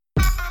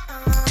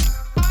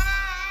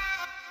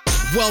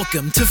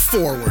Welcome to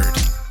Forward,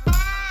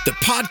 the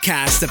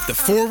podcast of the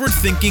Forward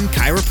Thinking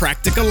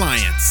Chiropractic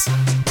Alliance.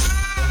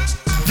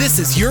 This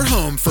is your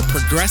home for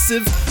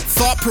progressive,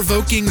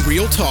 thought-provoking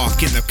real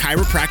talk in the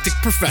chiropractic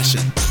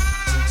profession,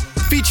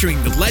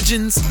 featuring the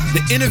legends,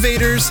 the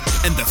innovators,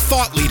 and the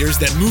thought leaders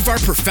that move our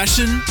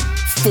profession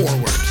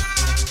forward.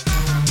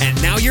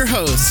 And now your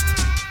host,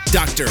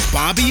 Dr.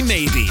 Bobby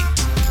Maybe.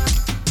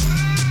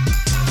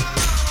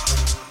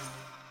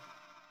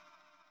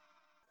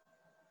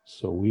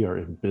 So we are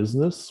in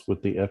business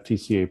with the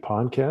FTCA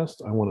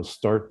podcast. I want to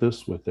start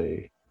this with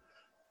a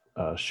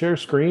share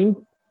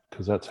screen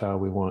because that's how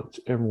we want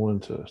everyone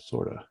to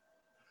sort of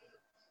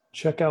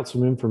check out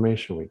some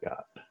information we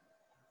got.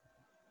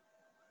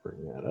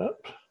 Bring that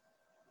up.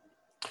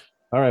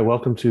 All right,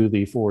 welcome to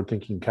the Forward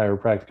Thinking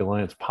Chiropractic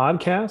Alliance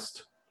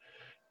podcast.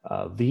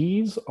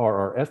 These are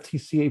our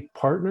FTCA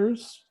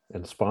partners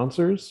and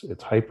sponsors.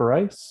 It's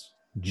Hyperice,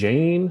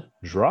 Jane,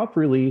 Drop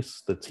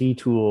Release, the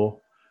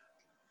T-Tool,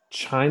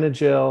 China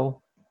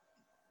Gel,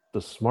 the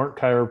Smart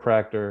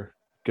Chiropractor,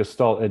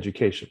 Gestalt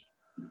Education.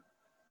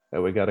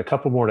 And we got a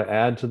couple more to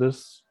add to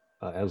this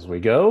as we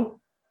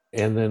go.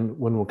 And then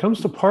when it comes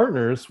to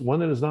partners, one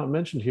that is not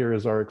mentioned here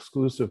is our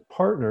exclusive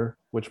partner,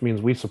 which means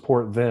we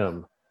support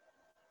them.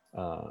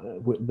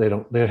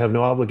 They have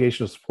no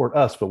obligation to support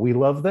us, but we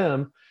love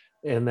them,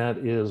 and that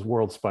is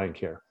World Spine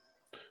Care.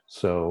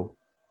 So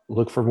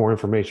look for more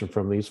information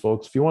from these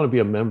folks. If you want to be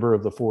a member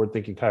of the Forward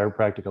Thinking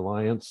Chiropractic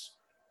Alliance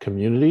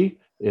community,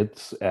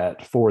 it's at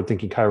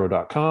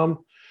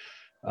forwardthinkingchiro.com.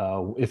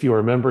 If you are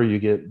a member, you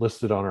get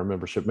listed on our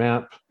membership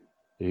map.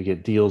 You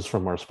get deals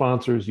from our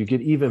sponsors. You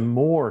get even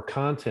more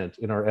content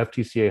in our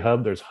FTCA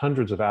hub. There's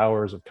hundreds of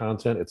hours of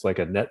content. It's like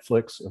a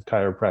Netflix of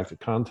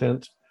chiropractic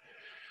content.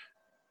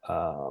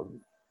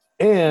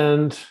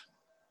 And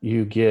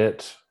you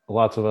get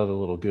lots of other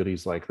little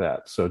goodies like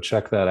that. So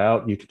check that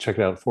out. You can check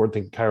it out at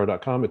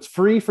forwardthinkingchiro.com. It's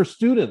free for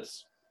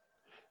students.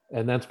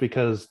 And that's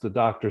because the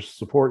doctors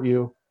support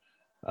you.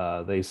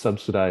 They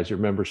subsidize your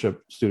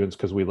membership students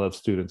because we love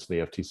students in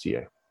the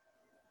FTCA.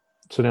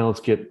 So now let's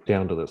get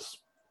down to this.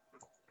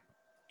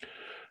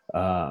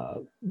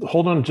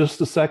 Hold on just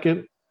a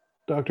second,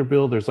 Dr.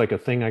 Bill. There's like a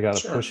thing I got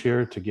to push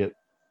here to get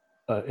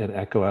an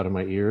echo out of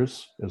my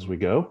ears as we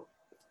go.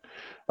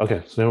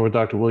 Okay, so now we're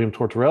Dr. William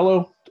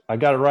Tortorello. I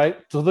got it right.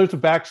 So there's a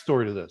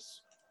backstory to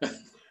this.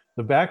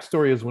 The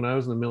backstory is when I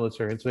was in the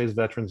military, and today's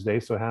Veterans Day,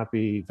 so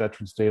happy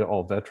Veterans Day to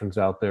all veterans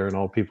out there and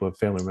all people who have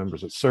family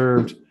members that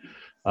served.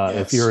 Yes.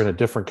 If you're in a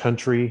different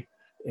country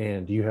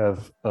and you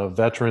have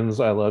veterans,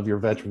 I love your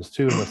veterans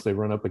too, unless they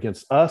run up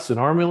against us in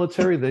our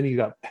military, then you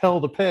got hell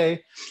to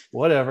pay,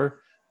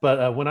 whatever.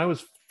 But when I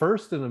was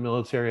first in the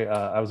military,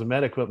 I was a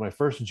medic, but my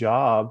first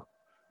job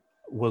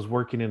was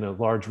working in a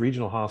large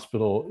regional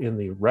hospital in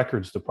the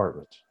records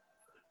department.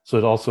 So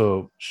it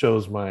also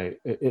shows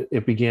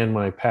it began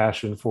my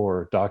passion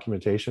for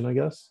documentation, I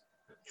guess,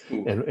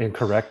 and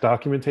correct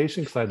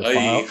documentation, because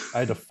I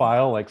had to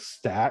file like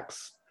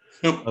stacks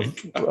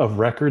of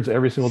records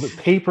every single day.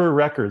 Paper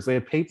records. They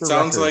had paper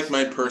Sounds records.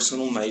 like my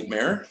personal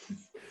nightmare.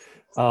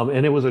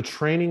 And it was a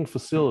training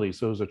facility.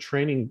 So it was a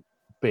training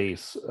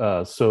base.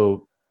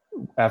 So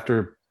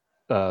after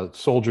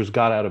soldiers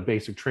got out of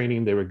basic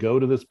training, they would go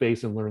to this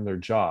base and learn their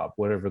job,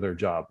 whatever their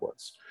job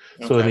was.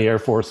 Okay. So in the Air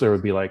Force, there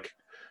would be like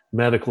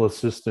medical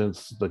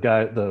assistants,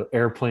 the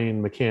airplane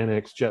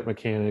mechanics, jet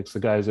mechanics, the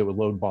guys that would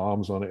load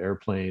bombs on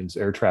airplanes,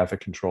 air traffic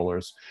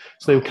controllers.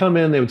 So they would come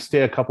in, they would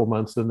stay a couple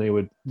months, then they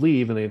would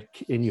leave, and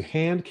you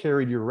hand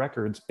carried your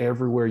records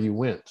everywhere you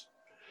went.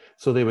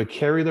 So they would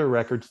carry their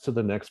records to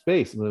the next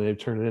base, and then they'd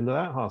turn it into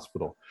that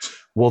hospital.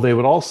 Well, they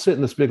would all sit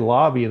in this big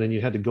lobby, and then you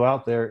had to go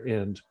out there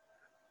and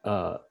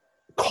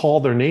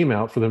call their name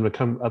out for them to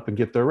come up and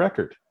get their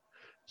record.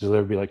 So there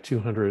would be like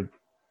 200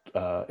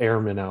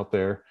 airmen out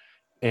there.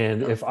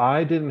 And if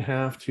I didn't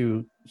have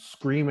to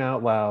scream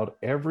out loud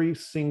every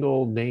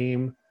single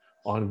name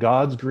on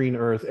God's green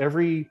earth,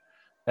 every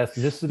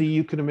ethnicity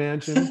you can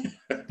imagine,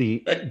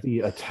 the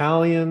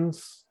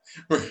Italians,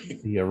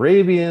 the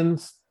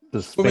Arabians,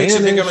 the Spanish, what makes you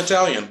think I'm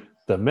Italian?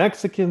 The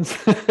Mexicans,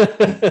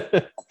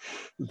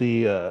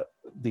 the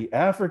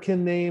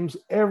African names,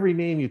 every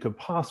name you could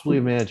possibly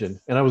imagine.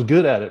 And I was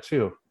good at it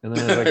too. And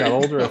then as I got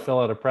older, I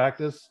fell out of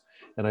practice.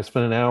 And I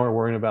spent an hour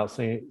worrying about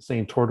saying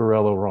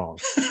Tortorello wrong.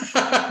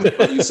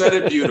 You said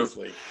it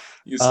beautifully.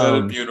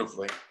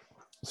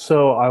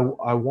 So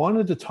I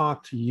wanted to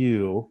talk to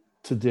you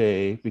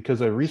today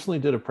because I recently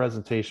did a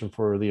presentation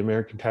for the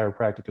American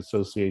Chiropractic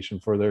Association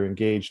for their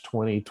Engage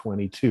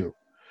 2022.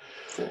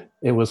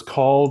 It was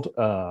called,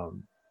 I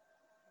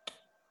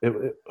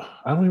don't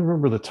even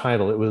remember the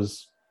title. It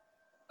was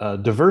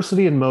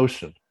Diversity in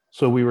Motion.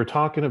 So we were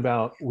talking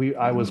about,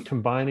 I was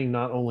combining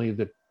not only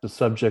the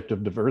subject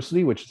of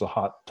diversity, which is a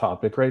hot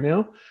topic right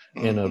now,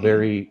 and a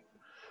very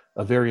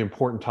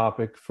important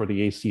topic for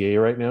the ACA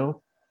right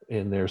now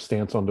in their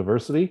stance on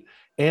diversity,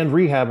 and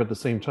rehab at the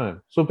same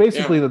time. So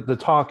basically the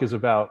talk is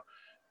about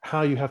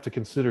how you have to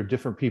consider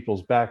different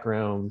people's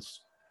backgrounds,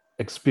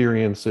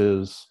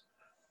 experiences,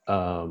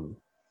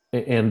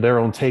 and their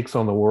own takes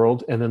on the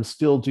world, and then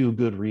still do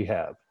good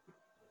rehab.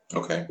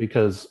 Okay.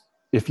 Because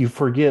if you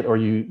forget or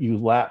you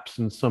lapse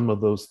in some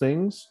of those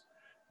things,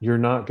 you're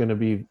not going to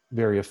be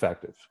very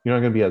effective. You're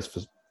not going to be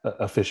as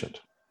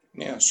efficient.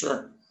 Yeah,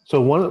 sure.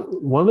 So one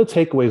of the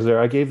takeaways there,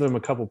 I gave them a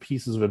couple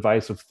pieces of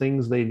advice of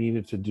things they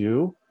needed to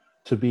do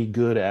to be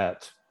good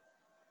at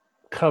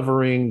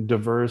covering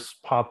diverse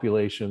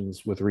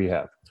populations with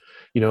rehab.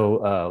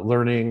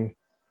 Learning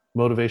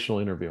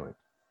motivational interviewing,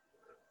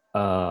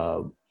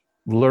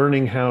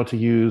 learning how to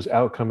use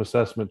outcome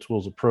assessment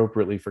tools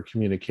appropriately for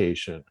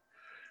communication,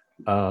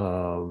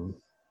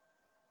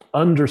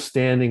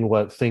 understanding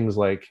what things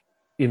like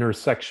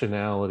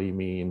intersectionality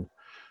mean,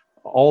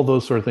 all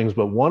those sort of things.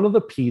 But one of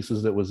the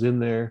pieces that was in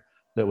there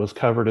that was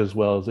covered as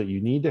well is that you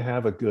need to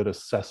have a good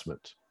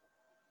assessment.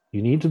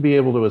 You need to be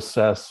able to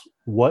assess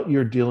what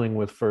you're dealing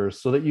with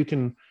first so that you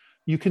can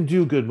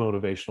do good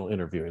motivational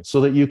interviewing, so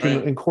that you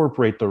can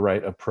incorporate the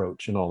right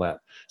approach and all that.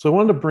 So I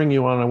wanted to bring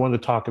you on. I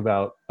wanted to talk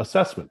about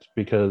assessment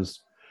because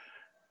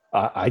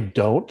I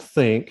don't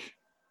think,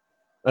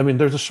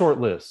 there's a short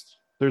list.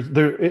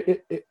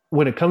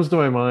 When it comes to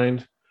my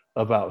mind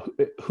about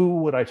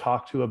who would I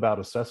talk to about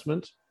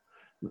assessment,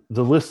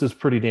 the list is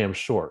pretty damn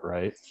short,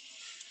 right?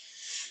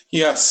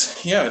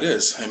 Yes. Yeah, it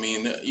is. And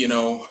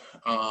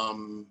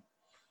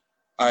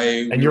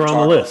you're on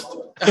the list.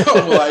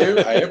 Well,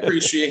 I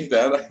appreciate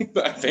that.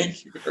 I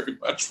thank you very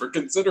much for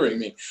considering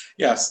me.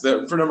 Yes.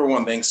 For number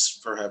one, thanks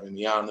for having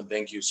me on, and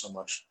thank you so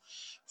much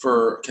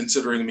for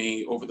considering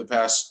me over the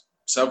past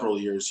several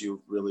years.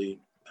 You've really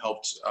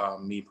helped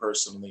me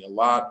personally a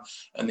lot,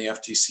 and the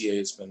FTCA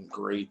has been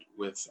great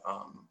with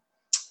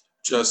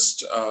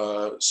just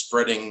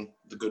spreading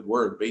the good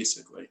word,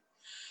 basically.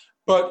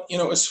 But,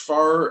 as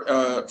far,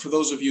 for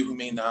those of you who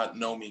may not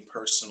know me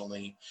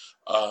personally,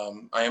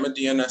 I am a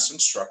DNS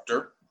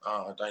instructor,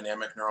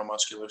 dynamic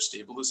neuromuscular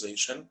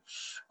stabilization.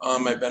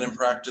 I've been in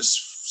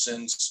practice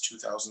since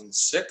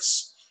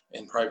 2006,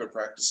 in private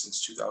practice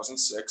since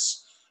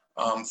 2006,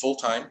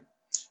 full-time.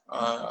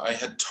 I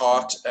had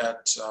taught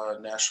at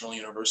National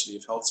University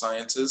of Health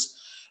Sciences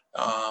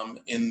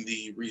in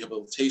the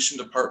rehabilitation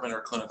department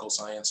or clinical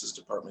sciences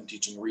department,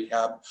 teaching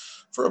rehab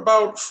for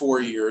about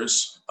 4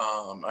 years.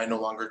 I no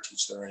longer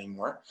teach there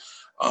anymore.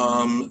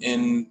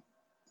 In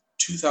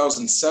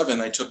 2007,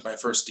 I took my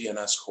first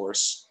DNS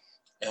course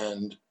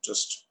and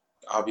just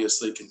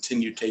obviously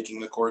continued taking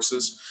the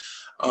courses.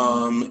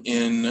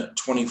 In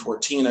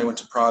 2014, I went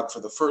to Prague for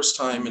the first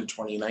time. In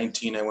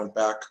 2019, I went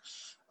back.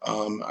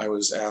 I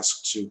was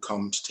asked to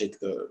come to take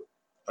the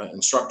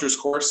instructor's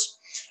course.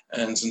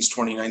 And since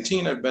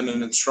 2019, I've been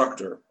an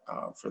instructor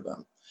for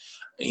them.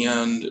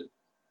 And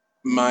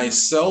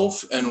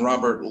myself and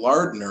Robert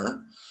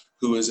Lardner,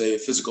 who is a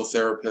physical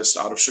therapist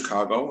out of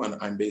Chicago, and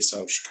I'm based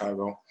out of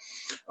Chicago,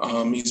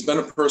 he's been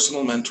a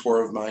personal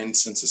mentor of mine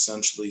since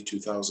essentially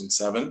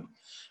 2007.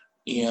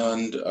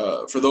 And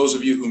for those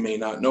of you who may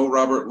not know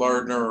Robert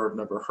Lardner or have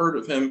never heard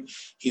of him,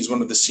 he's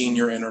one of the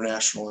senior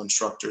international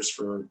instructors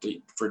for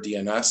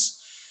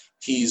DNS.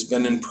 He's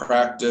been in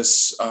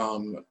practice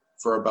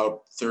for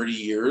about 30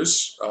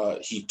 years.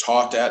 He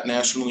taught at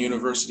National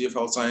University of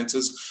Health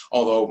Sciences,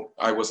 although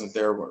I wasn't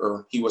there,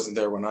 or he wasn't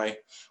there when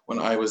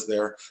I was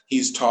there.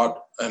 He's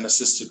taught and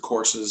assisted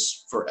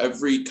courses for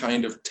every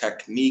kind of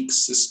technique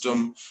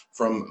system,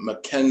 from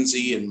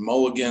McKenzie and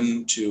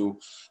Mulligan to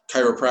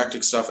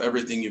chiropractic stuff,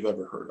 everything you've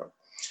ever heard of.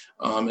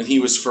 And he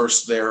was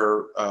first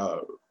there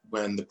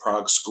when the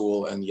Prague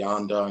School and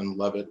Yanda and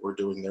Levitt were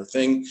doing their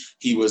thing.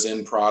 He was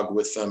in Prague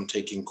with them,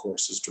 taking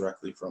courses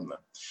directly from them.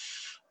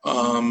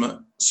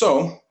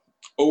 So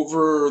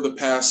over the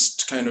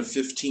past kind of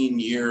 15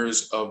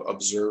 years of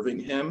observing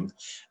him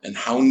and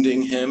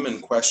hounding him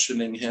and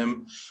questioning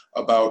him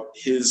about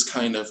his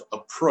kind of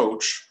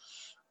approach,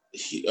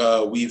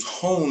 we've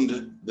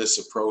honed this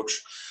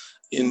approach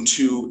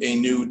into a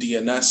new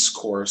DNS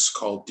course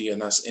called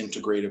DNS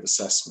Integrative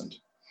Assessment.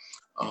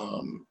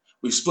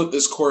 We've split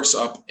this course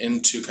up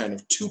into kind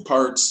of 2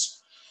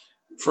 parts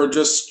for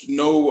just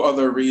no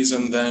other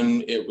reason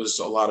than it was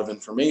a lot of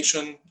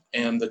information.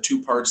 And the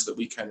 2 parts that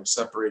we kind of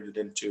separated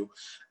into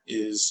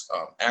is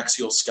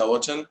axial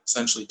skeleton,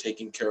 essentially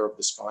taking care of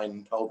the spine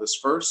and pelvis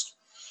first.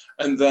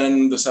 And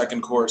then the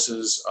second course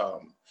is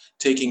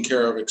taking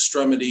care of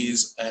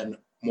extremities and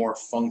more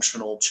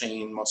functional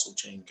chain, muscle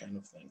chain kind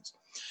of things.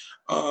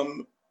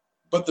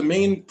 But the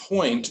main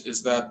point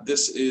is that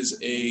this is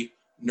a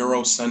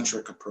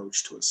neurocentric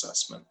approach to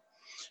assessment.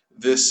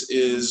 This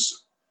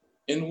is,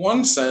 in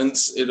one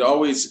sense,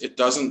 it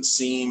doesn't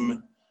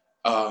seem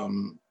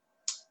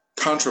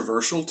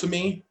controversial to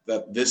me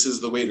that this is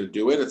the way to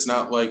do it. It's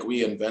not like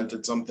we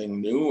invented something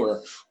new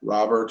or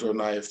Robert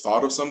and I have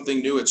thought of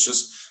something new. It's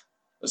just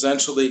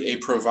essentially a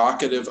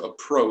provocative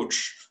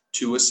approach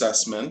to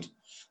assessment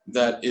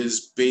that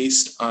is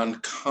based on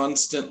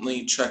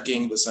constantly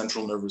checking the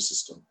central nervous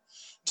system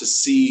to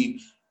see,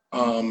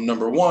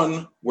 number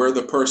one, where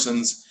the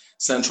person's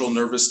central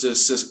nervous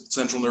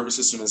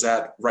system is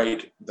at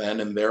right then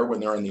and there when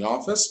they're in the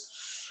office,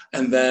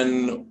 and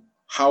then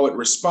how it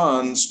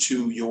responds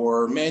to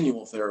your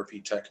manual therapy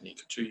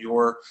technique, to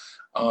your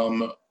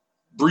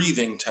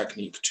breathing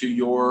technique, to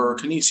your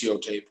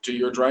kinesio tape, to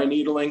your dry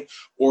needling,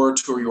 or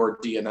to your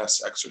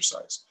DNS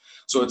exercise.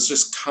 So it's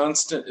just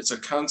constant, it's a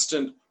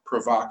constant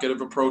provocative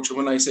approach. And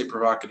when I say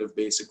provocative,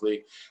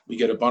 basically, we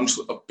get a bunch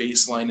of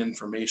baseline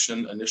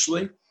information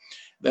initially,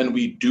 then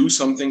we do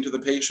something to the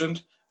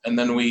patient, and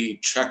then we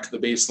check the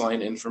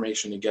baseline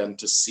information again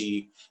to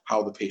see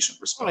how the patient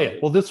responded. Oh, yeah.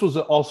 Well, this was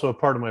also a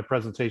part of my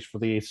presentation for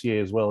the ACA,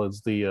 as well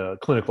as the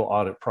clinical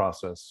audit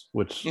process,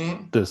 which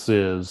this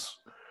is,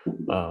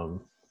 in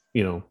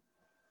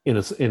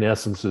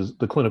essence, is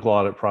the clinical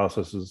audit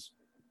process is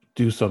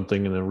do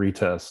something and then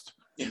retest,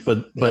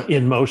 but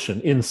in motion,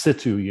 in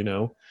situ.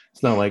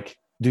 It's not like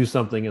do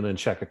something and then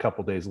check a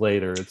couple days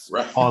later. It's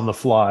on the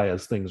fly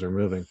as things are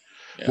moving.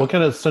 Yeah. What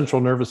kind of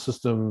central nervous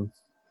system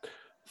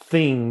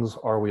things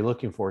are we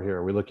looking for here?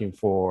 Are we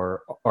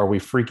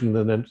freaking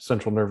the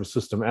central nervous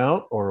system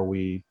out, or are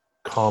we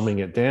calming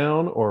it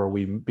down, or are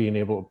we being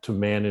able to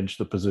manage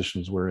the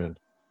positions we're in?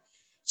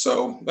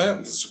 So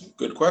that's a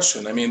good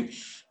question. I mean,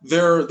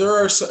 there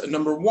are,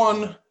 number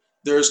one,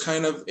 there's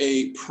kind of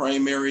a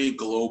primary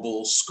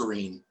global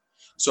screen.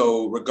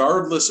 So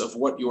regardless of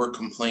what your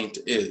complaint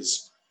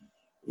is,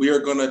 we are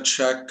going to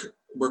check,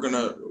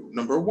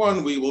 number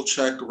one, we will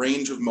check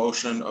range of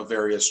motion of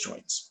various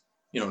joints.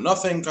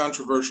 Nothing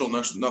controversial,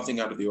 nothing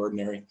out of the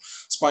ordinary.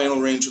 Spinal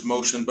range of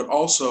motion, but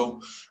also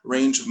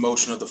range of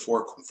motion of the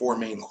four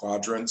main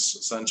quadrants,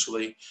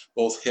 essentially,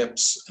 both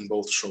hips and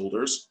both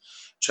shoulders,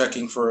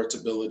 checking for its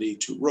ability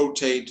to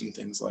rotate and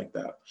things like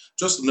that.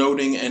 Just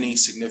noting any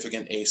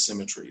significant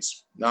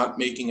asymmetries, not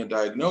making a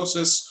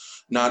diagnosis,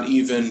 not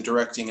even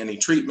directing any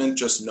treatment,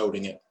 just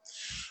noting it.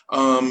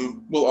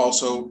 We'll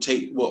also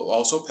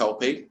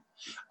palpate.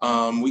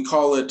 We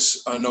call it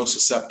a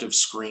nociceptive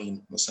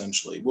screen,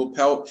 essentially. We'll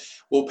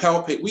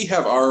palpate. We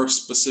have our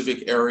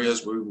specific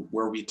areas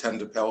where we tend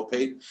to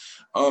palpate,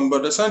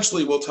 but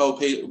essentially we'll tell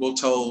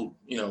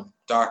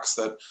docs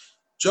that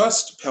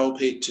just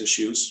palpate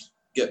tissues,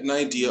 get an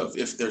idea of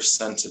if they're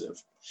sensitive.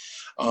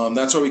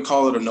 That's why we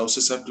call it a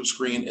nociceptive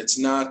screen. It's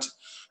not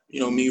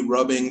me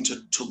rubbing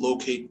to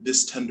locate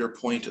this tender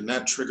point and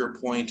that trigger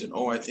point, and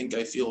I think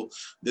I feel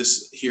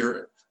this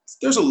here.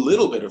 There's a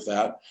little bit of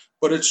that,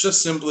 but it's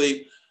just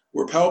simply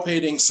we're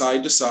palpating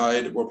side to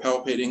side, we're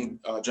palpating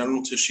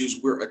general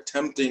tissues, we're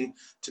attempting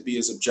to be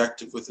as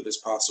objective with it as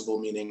possible,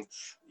 meaning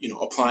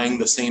applying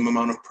the same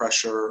amount of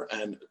pressure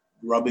and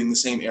rubbing the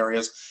same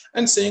areas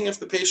and seeing if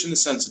the patient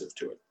is sensitive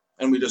to it,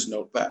 and we just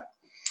note that.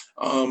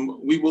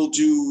 We will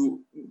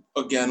do,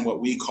 again, what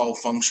we call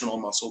functional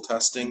muscle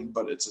testing,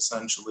 but it's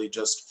essentially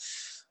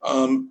just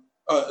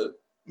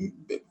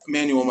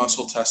manual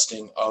muscle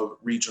testing of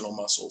regional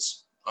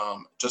muscles,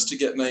 just to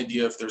get an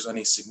idea if there's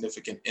any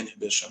significant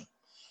inhibition.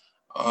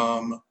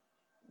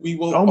 We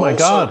will. Oh my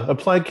God!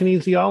 Applied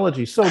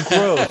kinesiology, so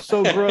gross,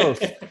 so gross.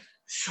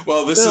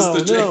 Well, this is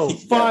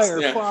the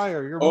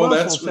fire. You're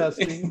muscle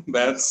testing.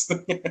 That's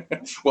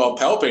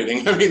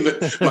palpating. I mean,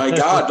 my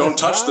God, don't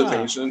touch the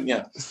patient.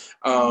 Yeah,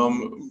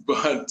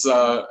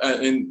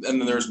 and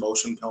then there's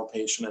motion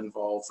palpation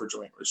involved for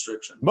joint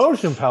restriction.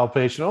 Motion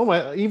palpation. Oh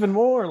my, even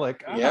more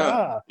like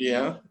yeah.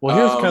 Well,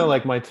 here's kind of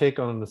like my take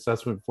on an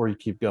assessment before you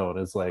keep going.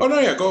 It's like,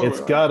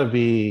 it's got to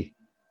be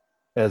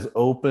as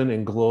open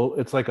and glow.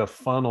 It's like a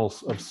funnel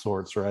of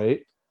sorts,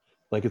 right?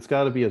 Like it's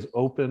got to be as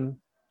open,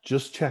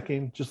 just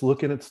checking, just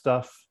looking at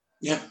stuff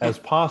as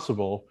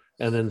possible,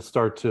 and then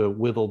start to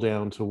whittle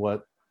down to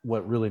what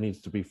really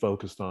needs to be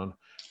focused on,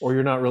 or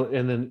you're not really,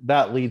 and then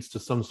that leads to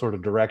some sort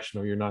of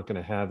direction, or you're not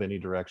going to have any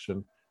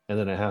direction, and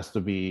then it has to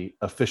be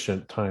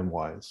efficient time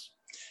wise.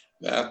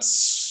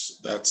 That's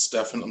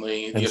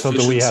definitely and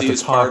something we have to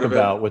talk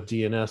about with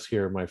DNS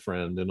here, my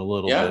friend, in a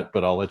little bit,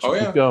 but I'll let you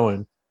keep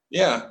going.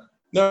 Yeah.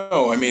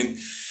 No, I mean,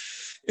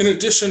 in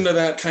addition to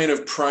that kind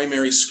of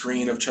primary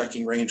screen of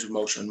checking range of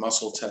motion,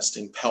 muscle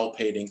testing,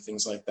 palpating,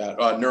 things like that,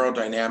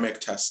 neurodynamic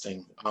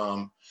testing,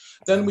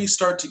 then we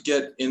start to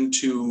get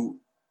into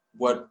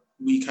what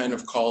we kind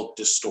of call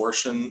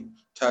distortion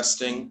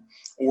testing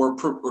or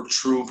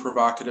true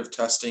provocative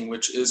testing,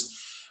 which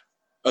is,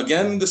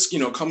 again, this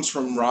comes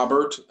from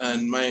Robert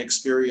and my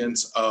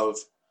experience of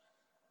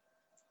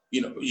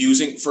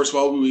using, first of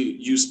all, we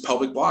use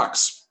pelvic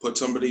blocks.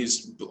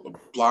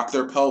 Block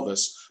their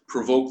pelvis,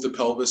 provoke the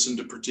pelvis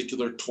into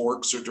particular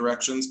torques or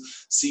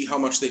directions, see how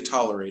much they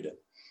tolerate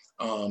it.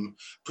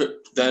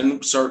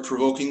 Then start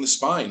provoking the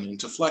spine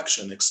into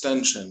flexion,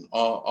 extension,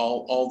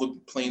 all the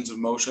planes of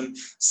motion,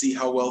 see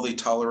how well they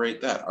tolerate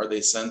that. Are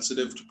they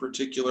sensitive to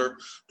particular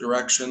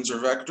directions or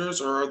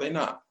vectors, or are they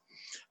not?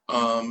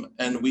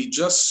 And we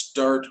just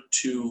start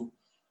to,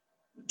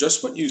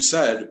 just what you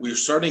said, we're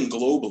starting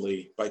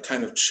globally by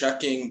kind of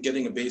checking,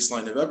 getting a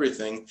baseline of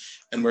everything,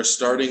 and we're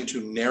starting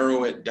to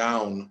narrow it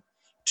down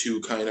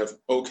to kind of,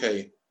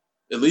 okay,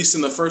 at least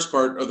in the first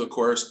part of the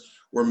course,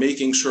 we're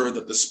making sure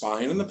that the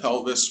spine and the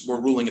pelvis,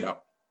 we're ruling it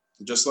out.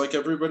 just like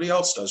everybody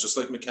else does, just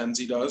like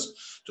Mackenzie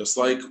does, just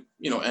like,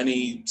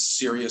 any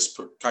serious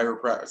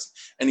chiropractor,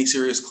 any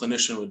serious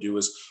clinician would do,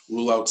 is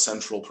rule out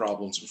central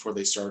problems before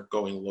they start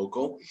going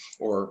local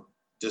or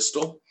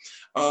distal.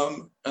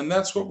 And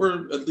that's what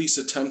we're at least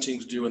attempting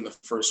to do in the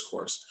first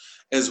course,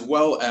 as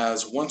well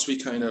as once we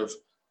kind of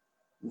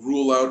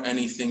rule out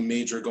anything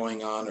major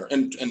going on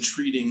and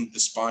treating the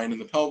spine and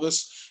the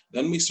pelvis,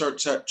 then we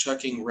start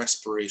checking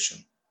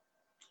respiration.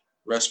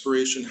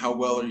 Respiration, how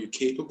well are you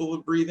capable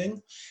of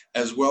breathing,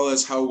 as well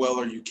as how well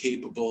are you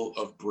capable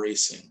of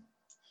bracing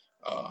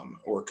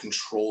or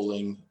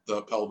controlling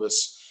the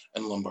pelvis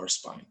and lumbar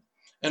spine.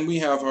 And we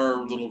have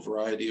our little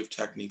variety of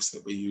techniques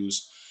that we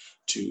use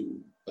to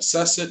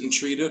assess it and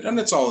treat it. And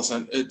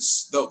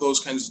those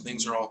kinds of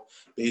things are all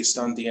based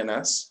on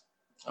DNS.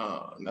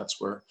 And that's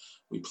where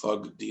we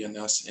plug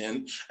DNS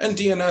in. And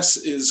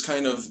DNS is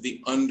kind of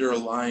the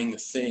underlying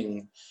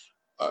thing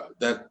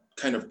that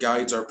kind of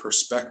guides our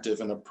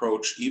perspective and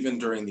approach even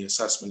during the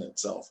assessment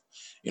itself.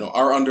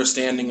 Our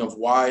understanding of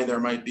why there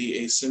might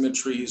be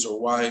asymmetries or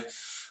why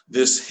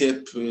this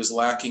hip is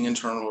lacking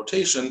internal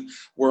rotation,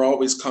 we're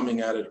always coming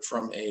at it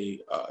from a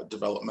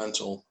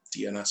developmental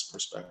DNS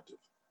perspective.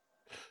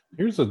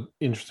 Here's an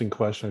interesting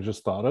question I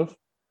just thought of.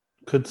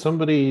 Could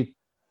somebody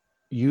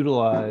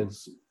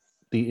utilize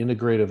the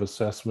integrative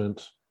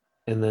assessment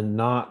and then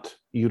not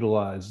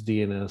utilize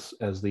DNS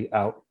as the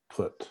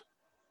output?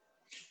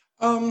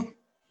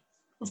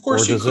 Of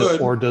course you could.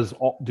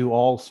 Do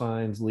all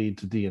signs lead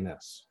to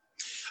DNS?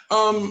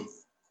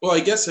 Well,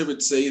 I guess I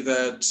would say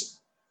that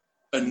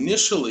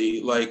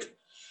initially, like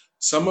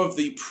some of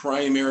the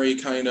primary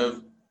kind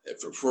of,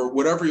 for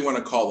whatever you want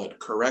to call it,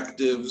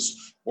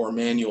 correctives or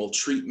manual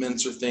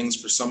treatments or things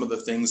for some of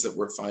the things that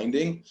we're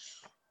finding,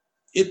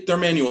 they're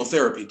manual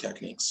therapy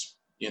techniques.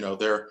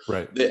 They're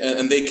right.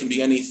 And they can be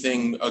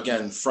anything,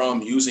 again,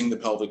 from using the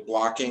pelvic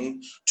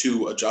blocking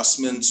to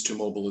adjustments, to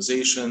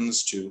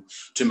mobilizations,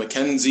 to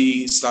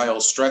Mackenzie style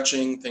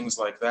stretching, things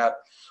like that,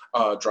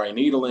 dry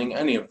needling,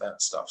 any of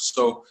that stuff.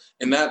 So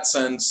in that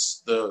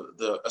sense,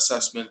 the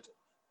assessment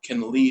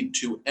can lead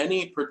to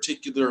any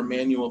particular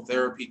manual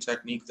therapy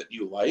technique that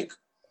you like.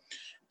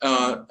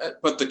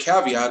 But the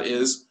caveat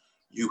is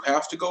you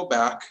have to go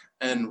back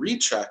and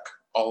recheck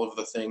all of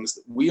the things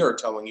that we are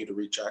telling you to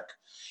recheck.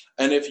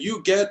 And if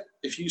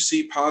you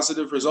see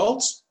positive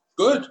results,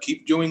 good,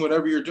 keep doing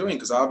whatever you're doing,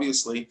 because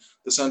obviously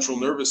the central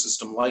nervous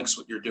system likes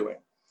what you're doing.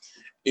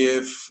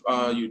 If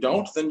you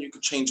don't, then you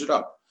could change it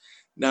up.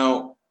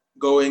 Now,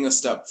 going a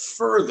step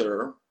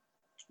further,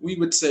 we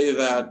would say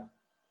that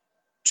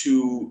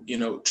to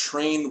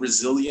train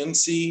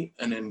resiliency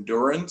and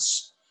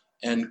endurance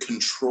and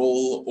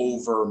control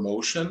over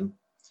motion,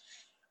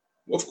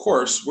 of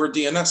course, we're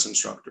DNS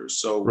instructors,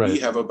 so right. We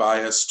have a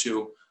bias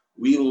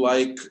we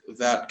like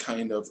that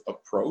kind of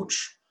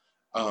approach.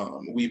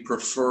 We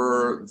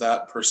prefer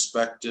that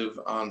perspective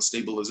on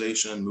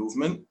stabilization and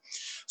movement.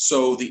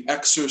 So the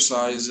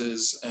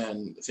exercises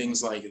and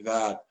things like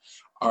that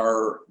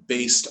are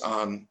based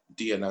on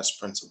DNS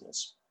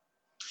principles.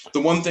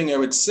 The one thing I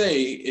would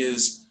say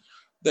is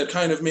that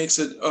kind of makes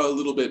it a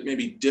little bit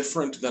maybe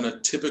different than a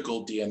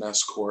typical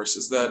DNS course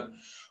is that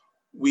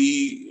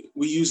we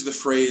use the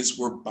phrase,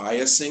 we're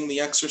biasing the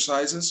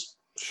exercises.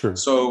 Sure.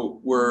 So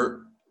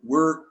we're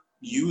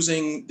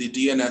using the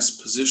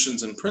DNS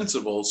positions and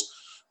principles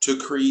to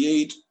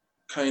create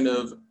kind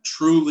of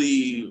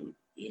truly,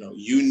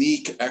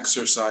 unique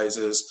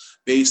exercises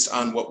based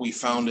on what we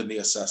found in the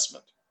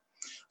assessment.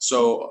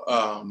 So,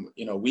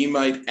 we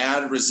might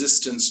add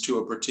resistance to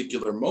a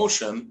particular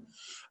motion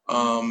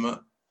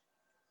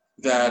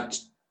that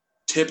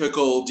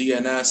typical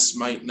DNS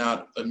might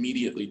not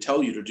immediately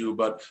tell you to do,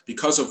 but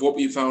because of what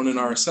we found in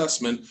our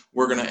assessment,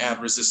 we're going to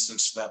add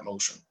resistance to that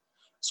motion.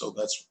 So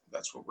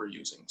that's what we're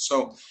using.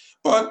 So,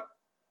 but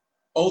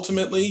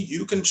ultimately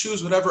you can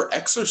choose whatever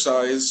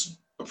exercise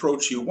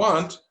approach you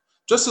want,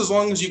 just as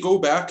long as you go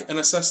back and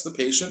assess the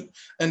patient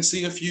and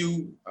see if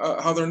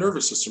how their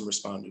nervous system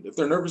responded. If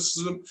their nervous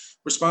system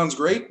responds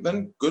great,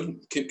 then good,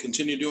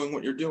 continue doing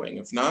what you're doing.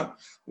 If not,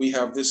 we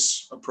have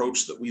this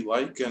approach that we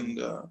like,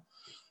 and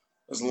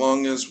as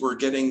long as we're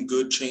getting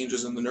good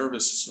changes in the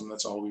nervous system,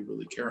 that's all we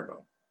really care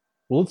about.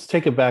 Well, let's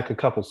take it back a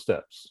couple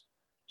steps.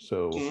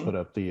 So we'll put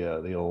up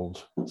the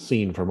old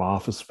scene from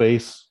Office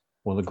Space,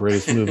 one of the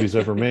greatest movies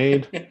ever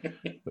made.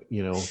 But,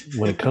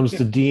 when it comes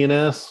to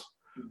DNS,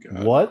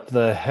 what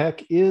the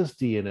heck is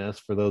DNS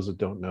for those that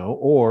don't know?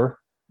 Or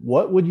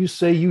what would you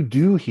say you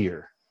do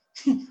here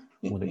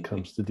when it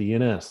comes to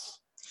DNS?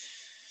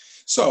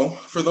 So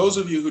for those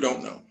of you who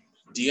don't know,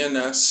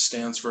 DNS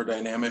stands for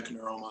Dynamic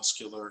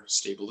Neuromuscular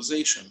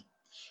Stabilization.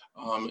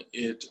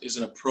 It is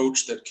an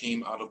approach that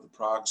came out of the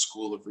Prague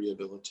School of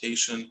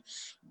Rehabilitation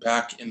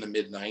back in the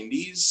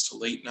mid-90s to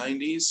late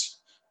 90s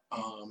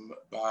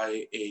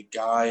by a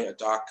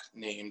doc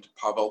named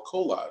Pavel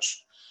Kolaj.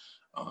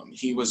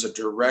 He was a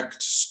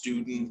direct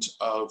student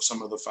of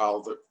some of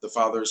the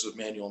fathers of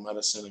manual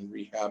medicine and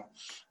rehab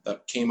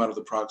that came out of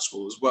the Prague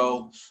School as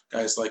well.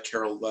 Guys like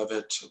Karel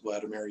Levitt,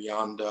 Vladimir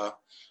Janda,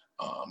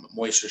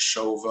 Moishe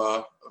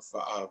Shova,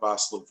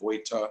 Václav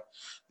Vojta.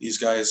 These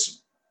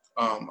guys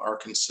are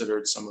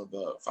considered some of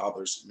the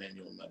fathers of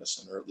manual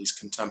medicine, or at least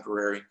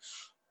contemporary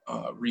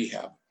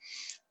rehab.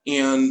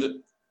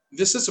 And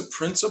this is a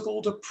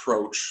principled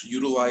approach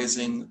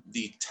utilizing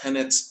the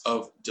tenets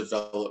of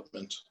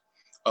development,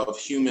 of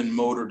human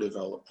motor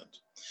development.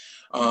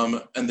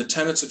 And the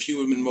tenets of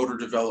human motor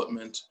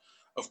development,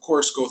 of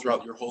course, go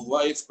throughout your whole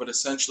life, but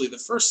essentially the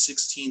first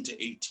 16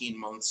 to 18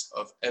 months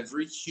of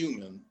every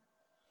human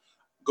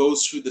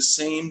goes through the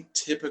same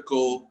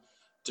typical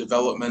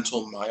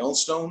developmental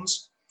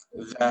milestones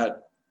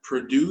that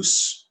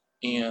produce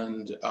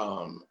and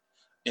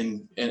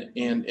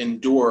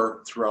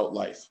endure throughout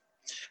life.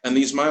 And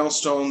these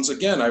milestones,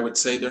 again, I would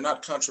say they're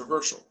not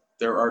controversial.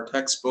 There are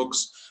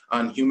textbooks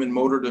on human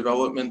motor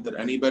development that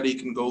anybody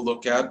can go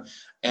look at.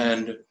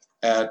 And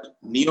at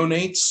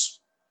neonates,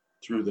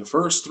 through the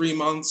first 3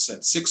 months,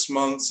 at 6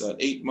 months, at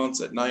 8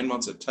 months, at 9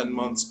 months, at 10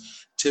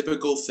 months,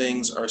 typical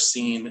things are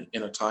seen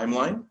in a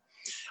timeline.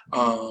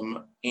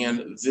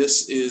 And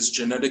this is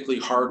genetically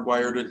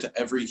hardwired into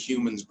every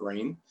human's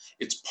brain.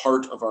 It's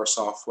part of our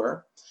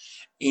software.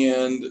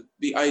 And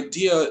the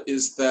idea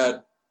is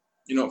that,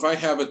 you know, if I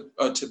have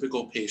a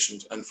typical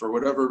patient, and for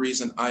whatever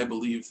reason, I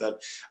believe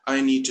that I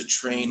need to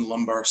train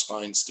lumbar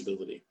spine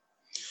stability,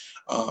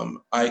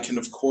 I can,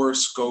 of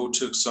course, go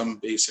to some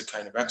basic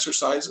kind of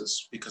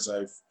exercises, because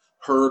I've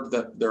heard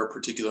that there are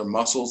particular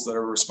muscles that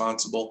are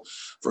responsible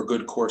for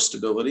good core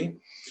stability.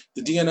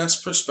 The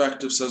DNS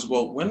perspective says,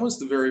 well, when was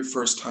the very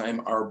first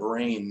time our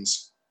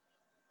brains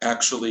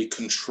actually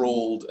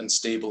controlled and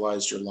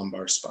stabilized your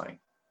lumbar spine?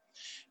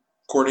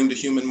 According to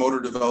human motor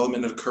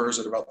development, it occurs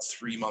at about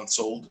 3 months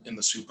old in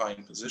the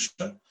supine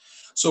position.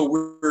 So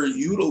we're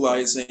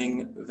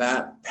utilizing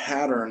that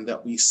pattern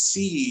that we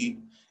see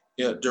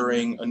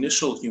during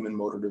initial human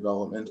motor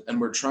development, and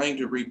we're trying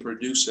to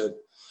reproduce it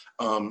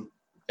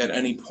at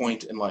any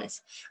point in life.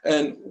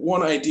 And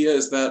one idea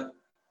is that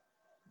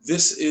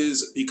this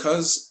is,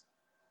 because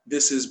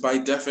this is by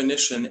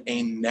definition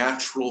a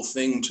natural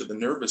thing to the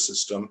nervous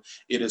system,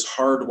 it is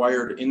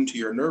hardwired into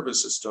your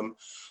nervous system.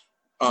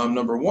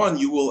 Number one,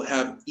 you will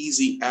have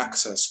easy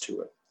access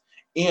to it.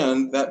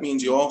 And that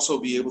means you'll also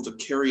be able to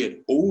carry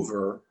it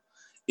over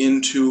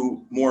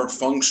into more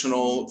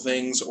functional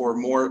things or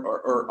more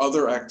or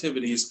other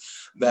activities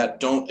that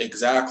don't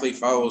exactly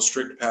follow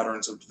strict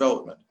patterns of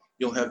development.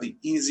 You'll have the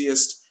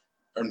easiest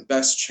and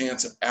best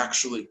chance of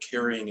actually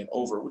carrying it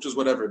over, which is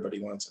what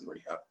everybody wants in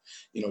rehab.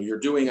 You know, you're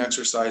doing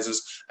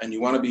exercises and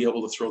you want to be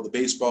able to throw the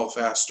baseball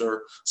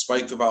faster,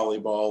 spike the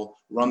volleyball,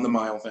 run the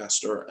mile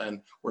faster,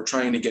 and we're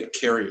trying to get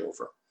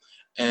carryover.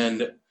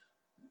 And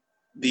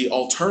the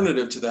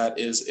alternative to that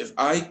is, if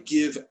I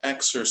give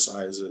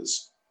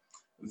exercises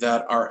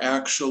that are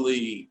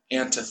actually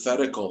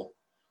antithetical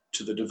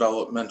to the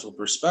developmental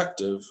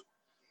perspective,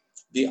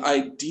 the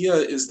idea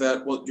is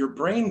that, well, your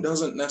brain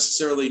doesn't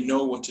necessarily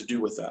know what to do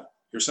with that.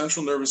 Your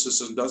central nervous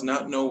system does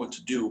not know what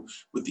to do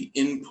with the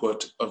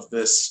input of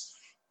this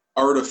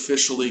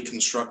artificially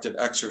constructed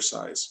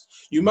exercise.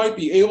 You might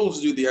be able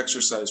to do the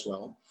exercise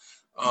well,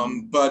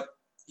 but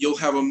you'll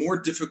have a more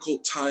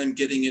difficult time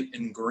getting it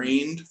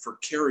ingrained for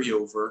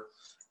carryover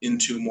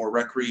into more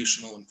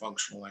recreational and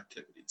functional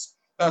activities.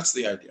 That's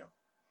the idea.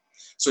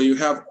 So you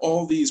have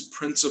all these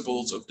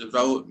principles of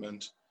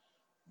development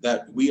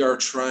that we are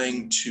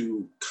trying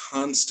to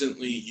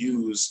constantly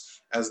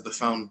use as the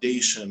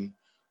foundation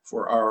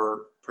for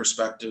our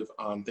perspective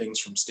on things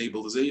from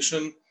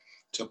stabilization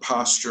to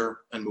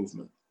posture and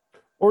movement.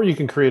 Or you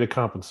can create a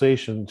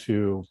compensation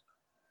to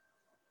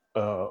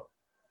build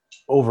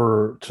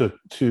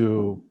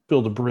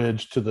a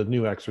bridge to the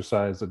new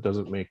exercise that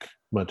doesn't make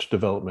much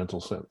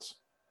developmental sense.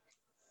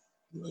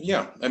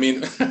 Yeah, I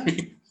mean,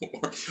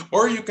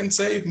 or you can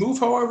say move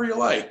however you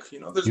like. You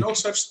know, there's no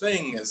such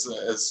thing as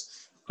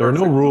there are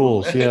no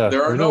rules. Yeah,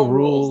 there are no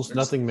rules.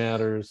 Nothing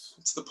matters.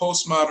 It's the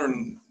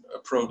postmodern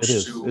approach.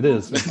 It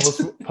is.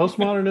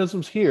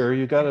 Postmodernism's here.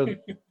 You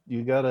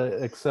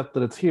gotta accept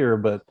that it's here,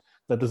 but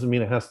that doesn't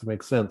mean it has to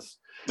make sense.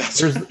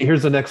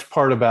 Here's the next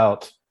part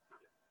about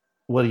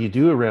what do you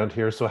do around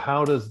here. So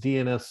how does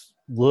DNS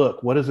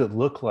look? What does it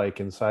look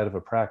like inside of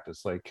a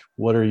practice? Like,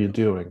 what are you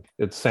doing?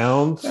 It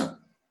sounds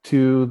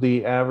to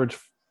the average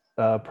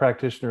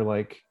practitioner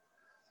like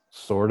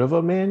sort of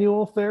a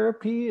manual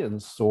therapy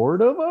and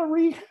sort of a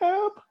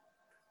rehab.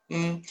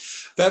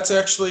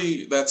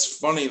 That's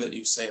funny that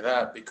you say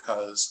that,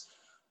 because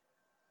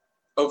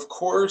of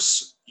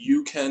course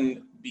you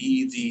can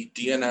be the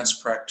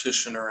DNS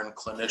practitioner and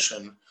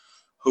clinician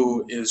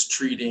who is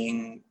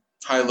treating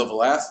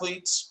high-level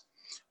athletes,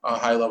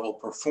 high-level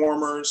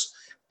performers,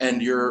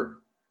 and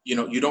you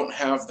don't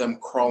have them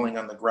crawling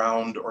on the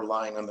ground or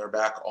lying on their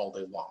back all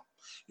day long.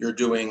 You're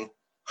doing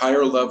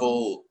higher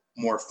level,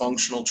 more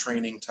functional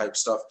training type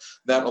stuff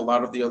that a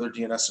lot of the other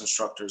DNS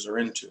instructors are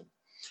into.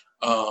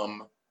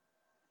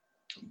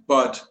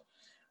 But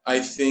I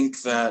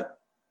think that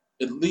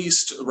at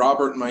least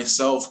Robert and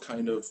myself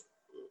kind of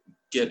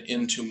get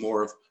into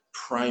more of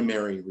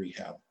primary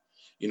rehab.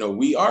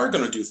 We are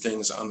going to do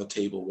things on the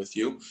table with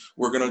you.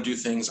 We're going to do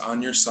things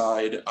on your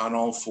side, on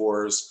all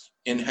fours,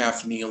 in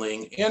half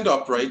kneeling and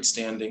upright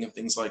standing and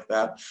things like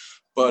that.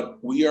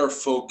 But we are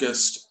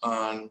focused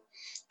on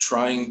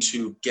trying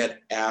to get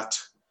at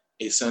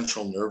a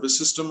central nervous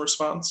system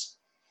response.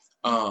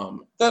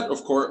 That,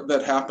 of course,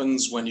 that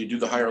happens when you do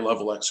the higher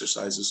level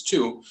exercises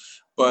too.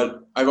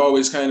 But I've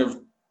always kind of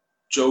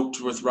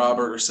joked with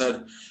Robert or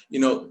said,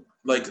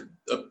 like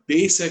a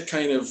basic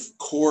kind of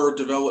core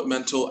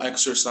developmental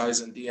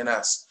exercise in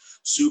DNS,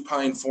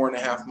 supine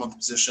 4.5-month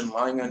position,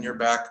 lying on your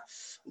back,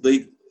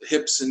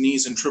 hips and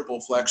knees in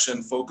triple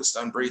flexion, focused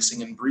on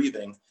bracing and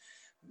breathing.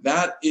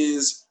 That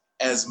is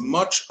as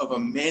much of a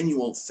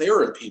manual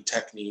therapy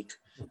technique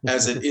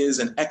as it is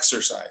an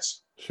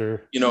exercise.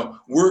 Sure.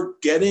 We're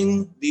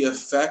getting the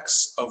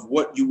effects of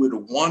what you would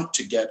want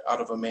to get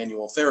out of a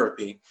manual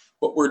therapy,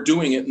 but we're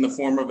doing it in the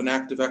form of an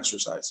active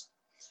exercise.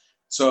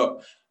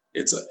 So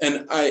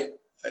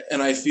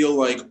I feel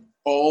like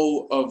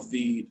all of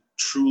the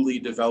truly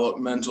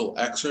developmental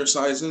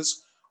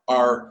exercises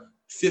are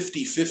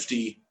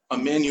 50-50 a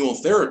manual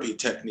therapy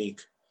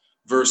technique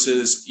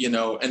versus,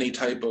 any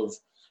type of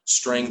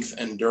strength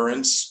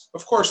endurance.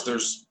 Of course,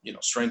 there's,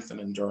 strength and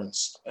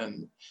endurance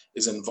and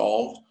is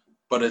involved,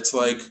 but it's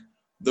like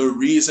the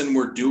reason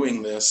we're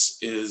doing this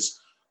is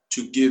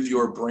to give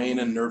your brain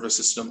and nervous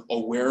system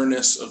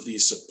awareness of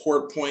these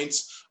support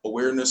points,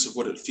 awareness of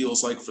what it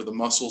feels like for the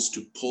muscles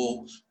to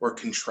pull or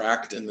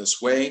contract in this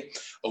way,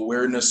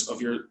 awareness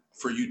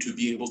for you to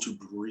be able to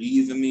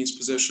breathe in these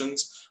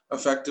positions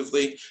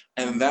effectively.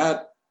 And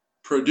that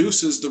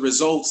produces the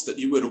results that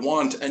you would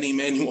want any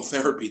manual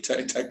therapy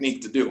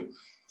technique to do.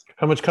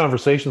 How much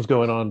conversation's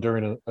going on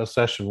during a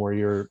session where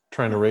you're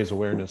trying to raise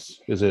awareness?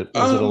 Is it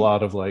a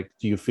lot of like,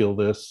 do you feel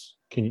this?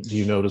 Do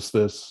you notice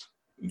this?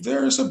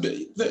 There's a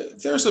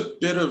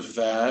bit of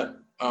that.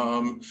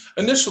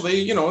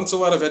 Initially, it's a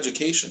lot of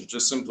education,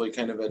 just simply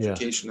kind of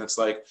education. Yeah. It's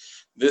like,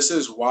 this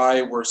is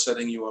why we're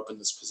setting you up in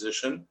this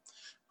position.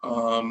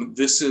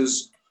 This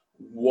is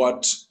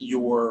what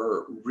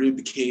your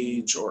rib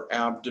cage or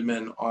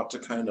abdomen ought to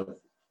kind of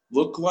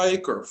look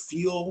like or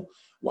feel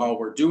while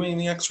we're doing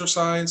the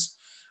exercise.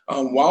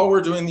 While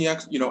we're doing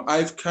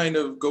I've kind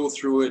of go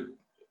through it.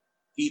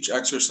 Each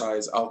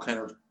exercise, I'll kind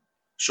of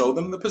show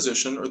them the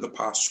position or the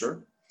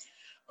posture.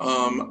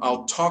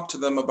 I'll talk to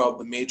them about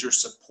the major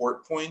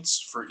support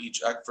points for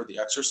the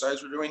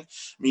exercise we're doing,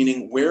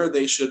 meaning where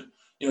they should,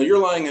 you're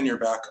lying on your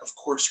back. Of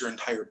course, your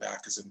entire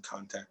back is in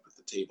contact with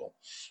the table.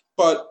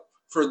 But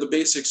for the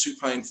basic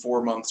supine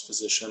 4 months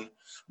position,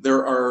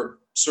 there are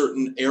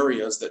certain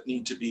areas that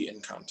need to be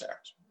in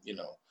contact,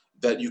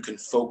 that you can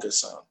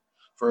focus on.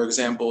 For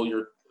example,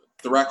 your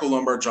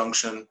thoracolumbar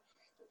junction,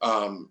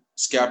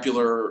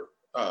 scapular,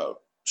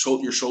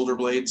 your shoulder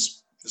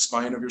blades, the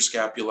spine of your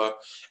scapula,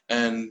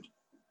 and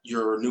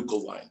your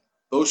nuchal line.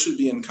 Those should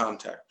be in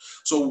contact.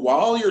 So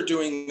while you're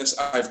doing this,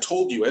 I've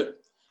told you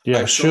it. Yeah,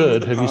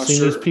 Have you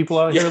seen these people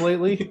out here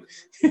lately?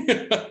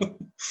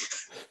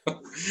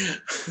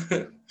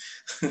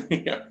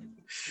 Yeah.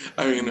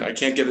 I mean, I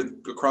can't get it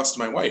across to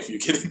my wife. Are you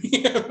kidding me?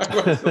 You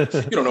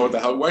don't know what the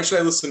hell. Why should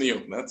I listen to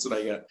you? That's what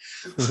I get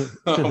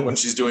when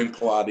she's doing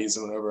Pilates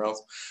and whatever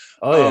else.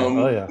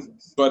 Oh yeah.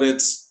 But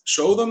it's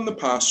show them the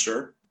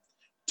posture,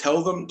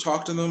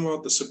 talk to them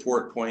about the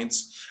support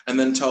points, and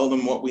then tell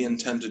them what we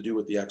intend to do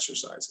with the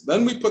exercise.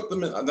 Then we put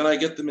them in, then I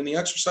get them in the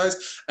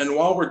exercise. And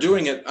while we're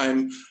doing it,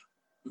 I'm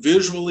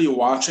visually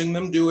watching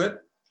them do it.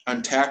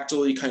 I'm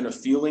tactily kind of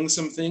feeling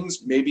some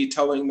things, maybe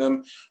telling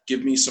them,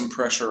 give me some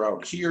pressure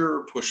out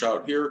here, push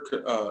out here,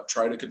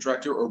 try to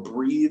contract here, or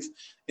breathe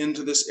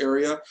into this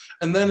area.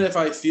 And then if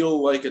I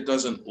feel like it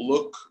doesn't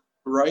look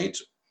right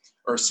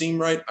or seem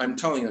right, I'm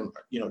telling them,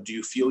 do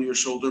you feel your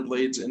shoulder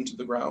blades into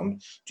the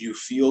ground? Do you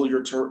feel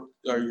your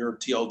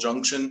TL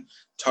junction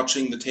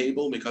touching the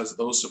table? Because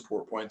those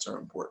support points are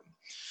important.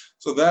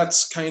 So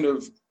that's kind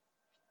of,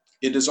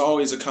 it is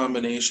always a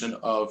combination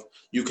of,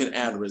 you can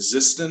add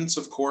resistance,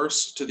 of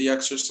course, to the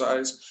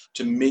exercise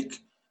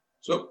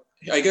so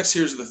I guess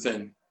here's the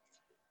thing.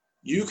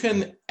 You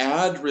can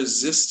add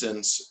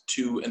resistance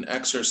to an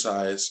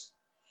exercise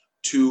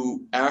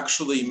to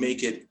actually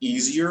make it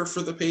easier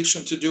for the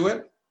patient to do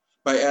it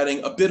by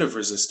adding a bit of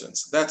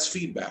resistance. That's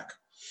feedback.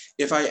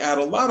 If I add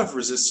a lot of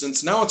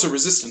resistance, now it's a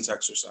resistance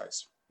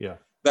exercise. Yeah.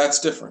 That's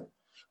different.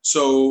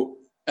 So,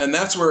 and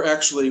that's where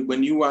actually,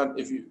 when you want,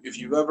 if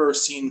you've ever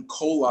seen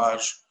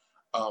Collage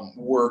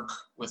work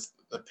with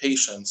the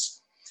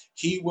patients,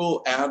 he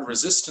will add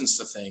resistance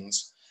to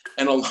things.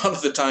 And a lot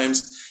of the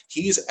times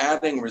he's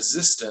adding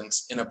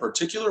resistance in a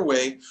particular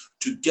way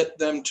to get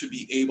them to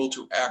be able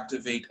to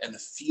activate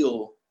and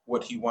feel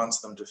what he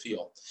wants them to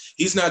feel.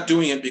 He's not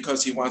doing it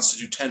because he wants to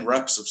do 10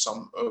 reps of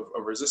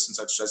a resistance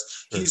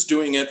exercise. Sure. He's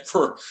doing it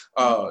for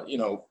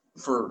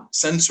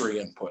sensory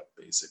input,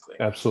 basically.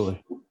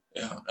 Absolutely.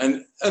 Yeah,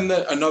 and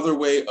then another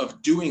way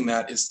of doing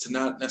that is to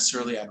not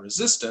necessarily add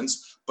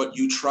resistance, but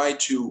you try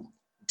to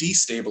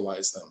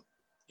destabilize them.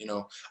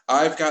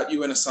 I've got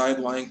you in a side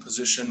lying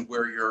position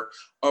where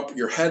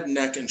your head,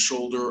 neck, and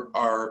shoulder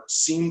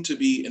seem to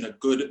be in a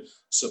good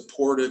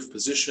supportive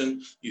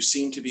position. You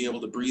seem to be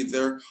able to breathe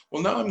there.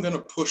 Well, now I'm going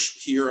to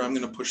push here. I'm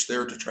going to push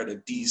there to try to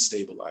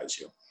destabilize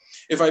you.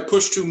 If I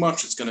push too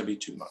much, it's going to be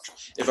too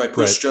much. If I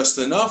push just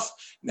enough,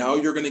 now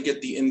you're going to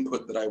get the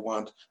input that I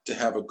want to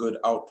have a good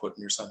output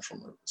in your central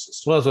nervous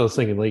system. Well, as I was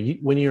thinking, like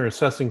when you're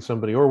assessing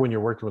somebody or when you're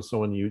working with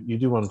someone, you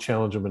do want to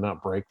challenge them and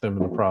not break them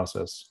in the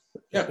process.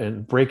 Yeah.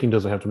 And breaking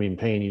doesn't have to mean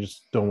pain. You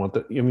just don't want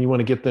that. I mean, you want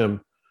to get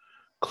them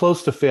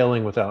close to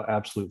failing without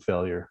absolute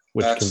failure,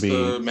 which that's can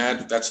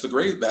be that's the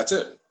grade. That's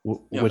it.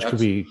 Which could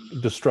be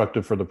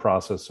destructive for the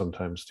process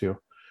sometimes too.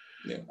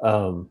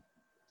 Yeah.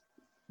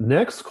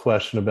 Next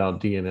question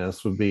about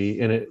DNS would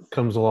be, and it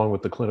comes along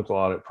with the clinical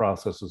audit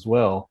process as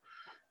well,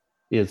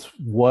 is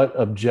what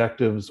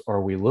objectives are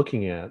we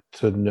looking at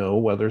to know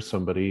whether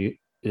somebody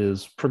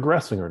is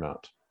progressing or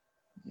not?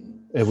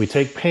 And we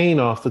take pain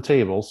off the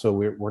table, so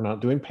we're not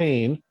doing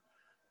pain.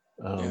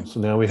 So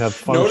now we have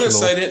functional.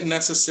 Notice I didn't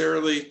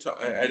necessarily.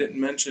 I didn't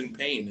mention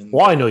pain.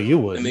 Well, I know you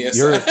would.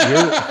 You're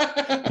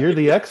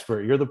the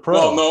expert. You're the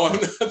pro. Well, no,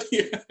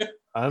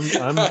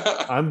 I'm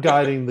not. I'm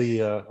guiding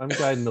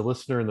the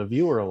listener and the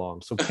viewer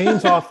along. So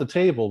pain's off the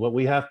table, but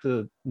we have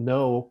to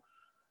know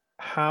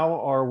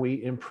how are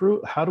we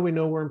improve. How do we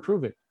know we're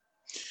improving?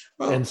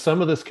 Well, and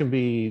some of this can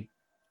be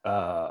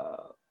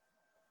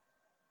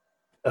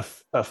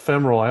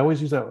ephemeral. I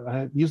always use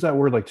that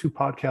word like 2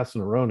 podcasts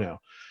in a row now.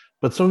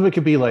 But some of it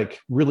could be like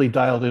really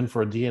dialed in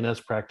for a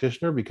DNS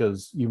practitioner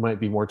because you might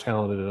be more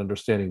talented at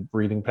understanding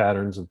breathing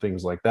patterns and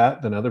things like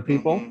that than other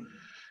people. Mm-hmm.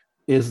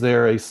 Is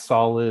there a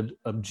solid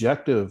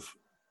objective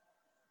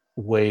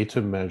way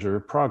to measure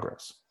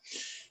progress?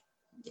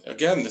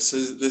 Again, this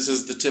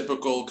is the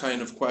typical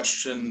kind of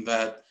question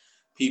that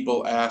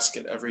people ask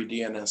at every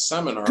DNS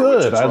seminar.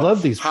 Good. I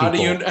love these people.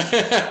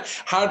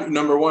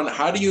 Number one,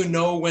 how do you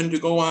know when to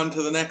go on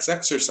to the next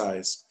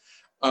exercise?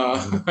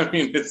 I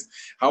mean, it's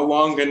how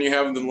long can you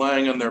have them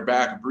lying on their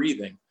back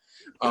breathing?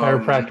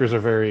 Chiropractors are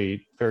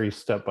very, very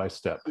step by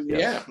step. Yes.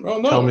 Yeah. Well,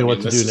 no. Tell me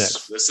what to do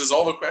next. This is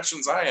all the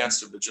questions I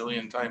asked a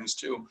bajillion times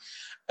too,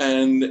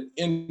 and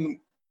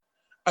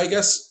I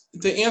guess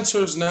the answer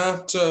is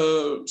not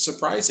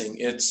surprising.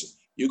 It's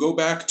you go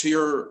back to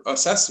your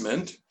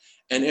assessment,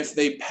 and if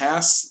they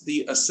pass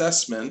the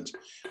assessment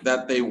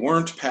that they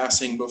weren't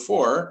passing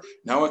before,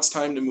 now it's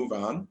time to move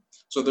on.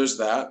 So there's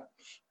that.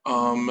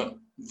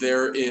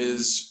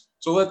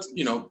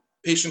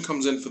 Patient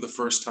comes in for the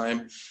first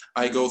time.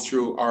 I go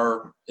through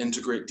our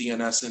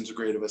DNS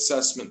integrative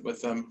assessment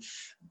with them.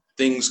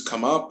 Things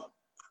come up.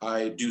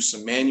 I do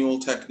some manual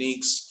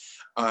techniques.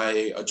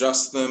 I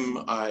adjust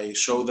them. I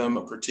show them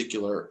a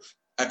particular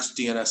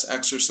DNS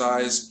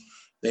exercise.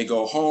 They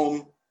go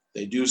home.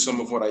 They do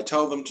some of what I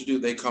tell them to do.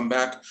 They come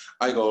back.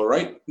 I go, all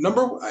right.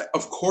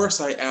 Of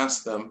course, I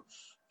ask them,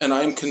 and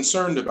I'm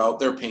concerned about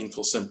their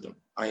painful symptom.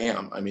 I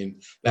am. I mean,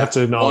 that's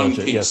you have to acknowledge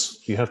one it. piece.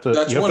 Yes, you have to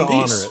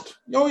honor it.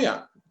 Oh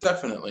yeah,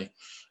 definitely.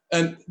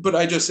 But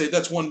I just say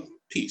that's one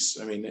piece.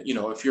 I mean,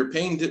 if your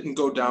pain didn't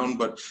go down,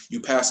 but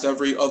you passed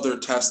every other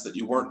test that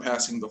you weren't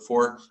passing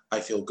before, I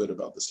feel good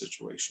about the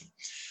situation.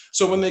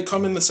 So when they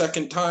come in the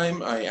second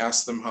time, I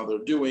ask them how they're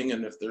doing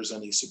and if there's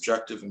any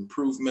subjective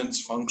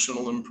improvements,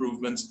 functional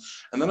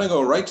improvements, and then I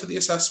go right to the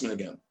assessment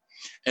again.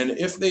 And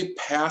if they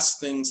pass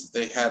things that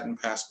they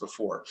hadn't passed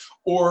before,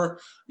 or,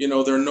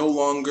 they're no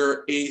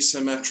longer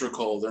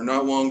asymmetrical, they're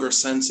no longer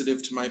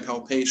sensitive to my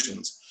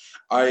palpations,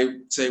 I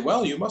say,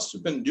 well, you must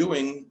have been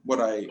doing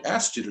what I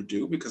asked you to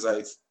do because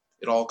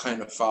it all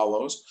kind of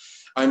follows.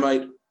 I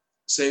might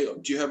say,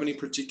 do you have any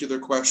particular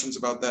questions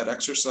about that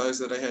exercise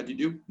that I had you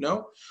do?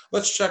 No?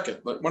 Let's check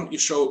it. Why don't you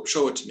show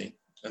it to me?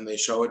 And they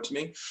show it to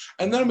me.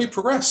 And then we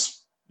progress.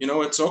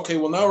 It's okay,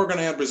 well, now we're going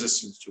to add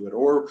resistance to it,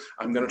 or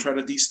I'm going to try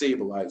to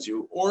destabilize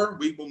you, or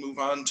we will move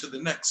on to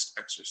the next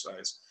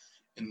exercise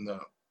in the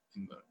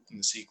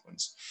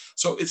sequence.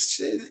 So it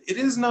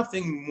is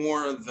nothing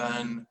more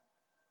than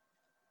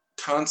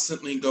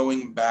constantly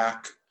going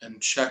back and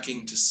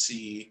checking to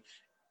see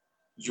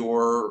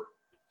you've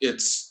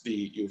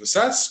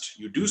assessed,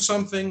 you do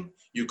something,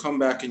 you come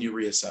back and you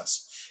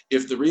reassess.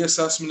 If the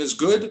reassessment is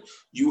good,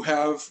 you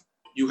have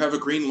a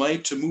green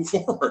light to move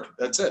forward.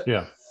 That's it.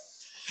 Yeah.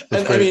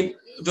 And great. I mean,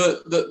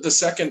 the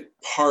second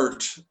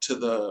part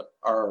to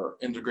our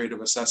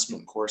integrative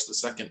assessment course, the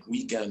second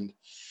weekend,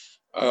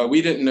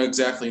 we didn't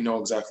exactly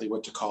know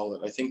what to call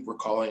it. I think we're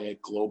calling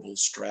it global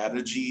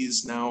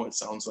strategies now. It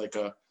sounds like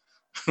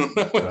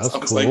That's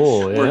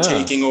cool. Like we're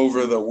taking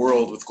over the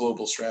world with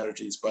global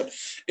strategies, but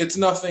it's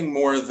nothing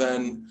more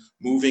than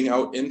moving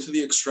out into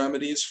the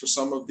extremities for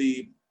some of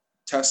the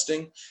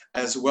testing,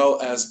 as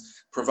well as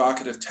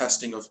provocative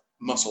testing of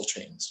muscle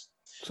chains.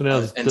 So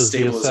now does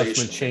the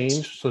assessment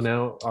change? So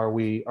now are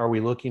we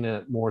looking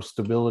at more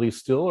stability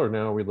still, or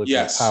now are we looking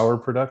at power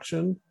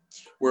production?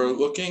 We're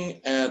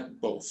looking at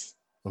both.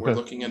 Okay. We're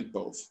looking at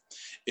both.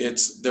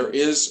 There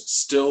is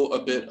still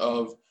a bit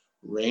of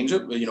range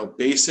of,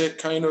 basic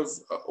kind of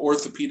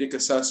orthopedic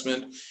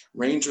assessment,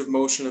 range of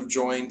motion of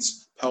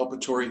joints,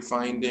 palpatory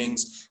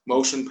findings,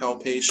 motion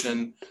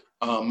palpation,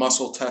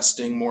 muscle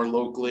testing more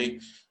locally.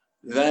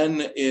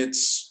 Then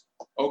it's,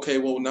 okay,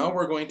 well, now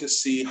we're going to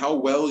see how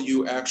well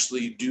you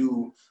actually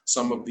do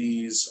some of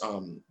these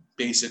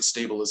basic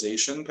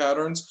stabilization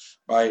patterns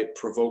by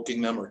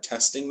provoking them or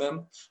testing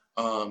them,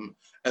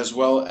 as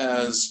well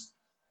as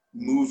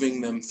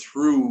moving them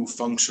through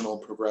functional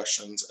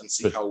progressions and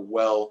see how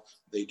well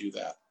they do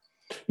that.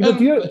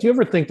 Do you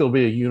ever think there'll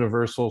be a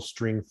universal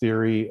string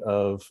theory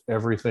of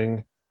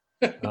everything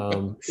in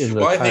the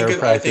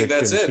chiropractic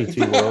and PT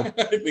world?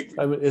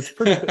 I mean,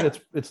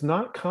 it's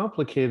not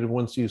complicated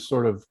once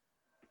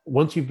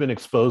you've been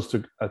exposed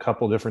to a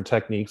couple of different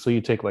techniques. So you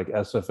take like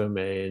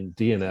SFMA and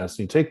DNS, and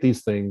you take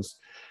these things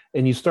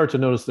and you start to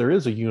notice there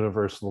is a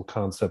universal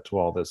concept to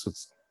all this.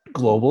 It's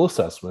global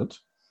assessment,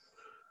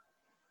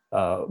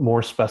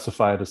 more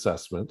specified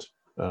assessment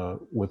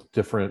with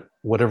different,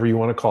 whatever you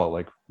want to call it,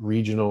 like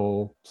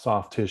regional,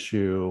 soft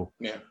tissue,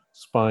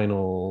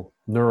 spinal,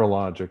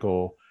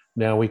 neurological.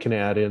 Now we can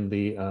add in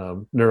the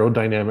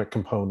neurodynamic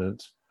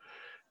component,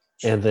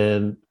 and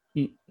then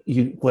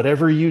you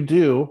whatever you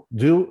do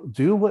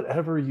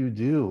whatever you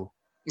do.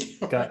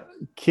 Got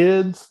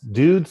kids,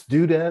 dudes,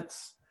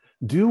 dudettes,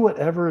 do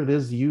whatever it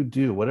is you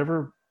do,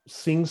 whatever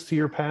sings to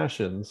your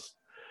passions.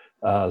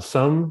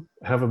 Some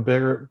have a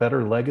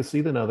better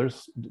legacy than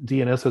others.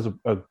 DNS has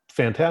a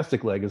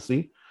fantastic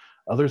legacy.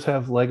 Others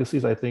have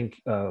legacies, I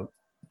think,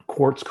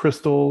 quartz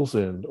crystals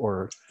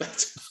or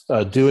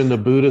doing the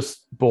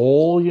Buddhist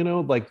bowl,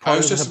 like I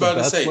was just about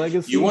to say,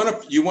 legacy. You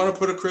want to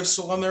put a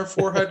crystal on their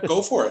forehead,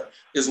 go for it.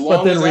 As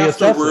long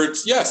as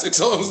afterwards,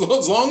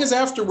 as long as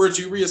afterwards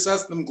you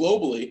reassess them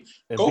globally,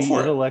 and go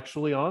for it.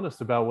 Intellectually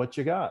honest about what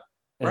you got.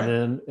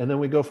 And then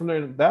we go from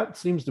there. That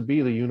seems to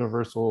be the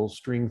universal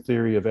string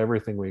theory of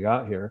everything we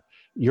got here.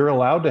 You're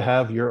allowed to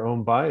have your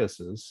own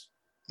biases.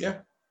 Yeah.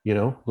 Be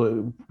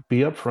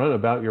upfront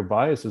about your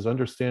biases,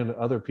 understand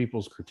other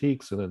people's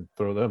critiques, and then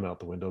throw them out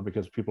the window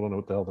because people don't know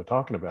what the hell they're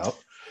talking about.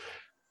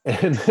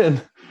 And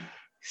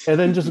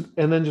then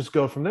just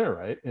go from there,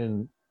 right?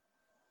 And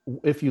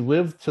if you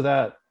live to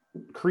that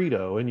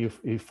credo and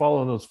you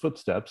follow in those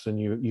footsteps, and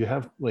you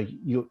have like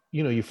you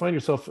find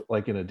yourself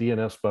like in a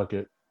DNS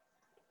bucket,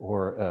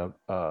 or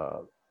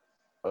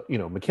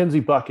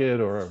McKinsey bucket,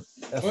 or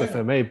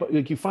SFMA, but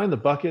like you find the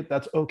bucket,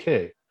 that's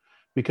okay,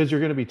 because you're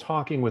going to be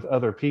talking with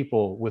other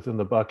people within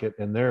the bucket,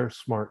 and they're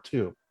smart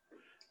too,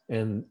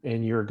 and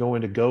you're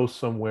going to go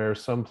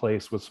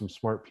someplace with some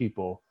smart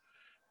people,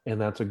 and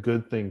that's a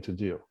good thing to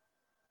do.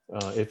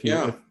 If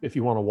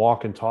you want to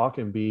walk and talk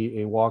and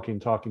be a walking,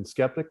 talking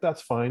skeptic,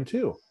 that's fine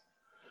too.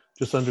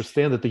 Just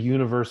understand that the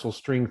universal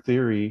string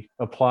theory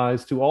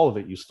applies to all of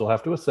it. You still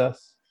have to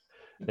assess,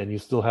 and you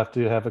still have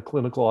to have a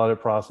clinical audit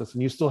process,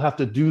 and you still have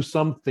to do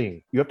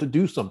something. You have to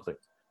do something.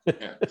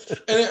 Yeah.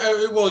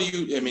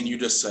 And you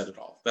just said it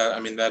all.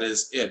 That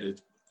is it.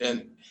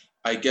 And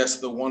I guess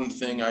the one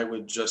thing I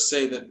would just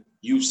say that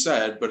you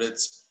said, but it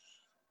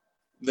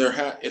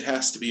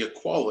has to be a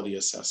quality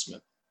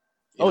assessment.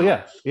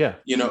 Yeah.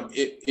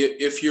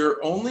 If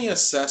your only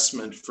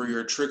assessment for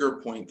your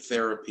trigger point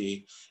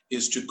therapy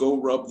is to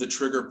go rub the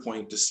trigger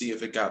point to see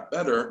if it got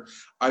better,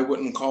 I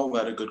wouldn't call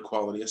that a good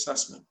quality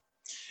assessment.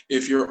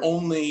 If you're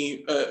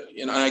only,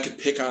 and I could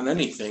pick on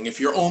anything, if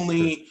your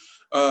only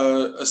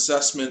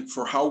assessment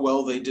for how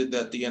well they did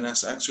that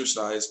DNS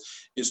exercise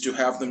is to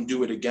have them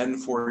do it again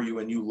for you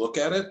and you look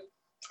at it,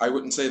 I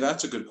wouldn't say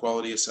that's a good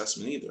quality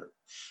assessment either.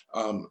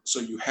 So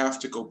you have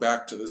to go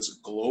back to this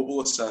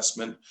global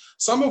assessment,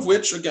 some of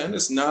which, again,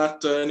 is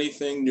not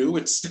anything new.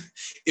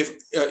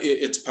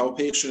 It's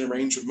palpation and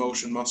range of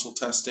motion, muscle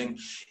testing.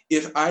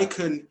 If I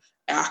could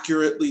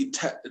accurately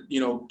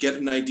get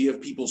an idea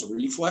of people's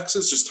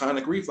reflexes, just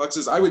tonic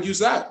reflexes, I would use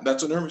that.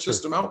 That's a nervous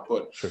system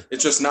output. Sure.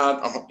 It's just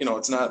not,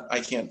 it's not, I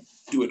can't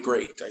do it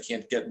great. I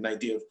can't get an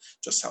idea of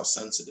just how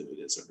sensitive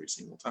it is every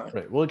single time.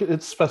 Right. Well,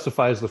 it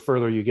specifies the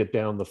further you get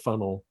down the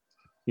funnel,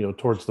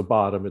 towards the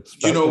bottom.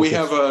 We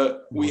have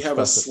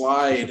a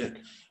slide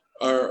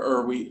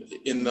or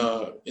we in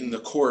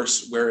the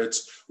course where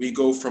we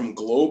go from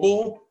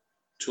global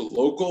to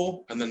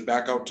local and then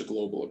back out to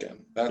global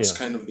again. That's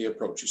kind of the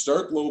approach. You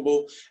start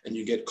global and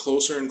you get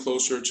closer and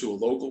closer to a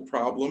local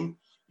problem.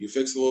 You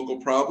fix the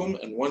local problem,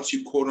 and once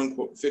you quote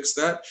unquote fix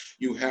that,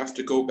 you have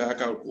to go back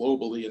out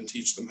globally and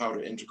teach them how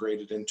to integrate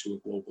it into a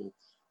global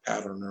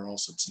pattern, or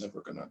else it's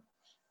never gonna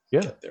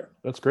get there.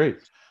 That's great.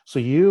 So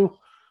you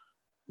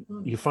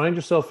find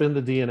yourself in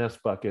the DNS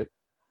bucket.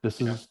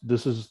 This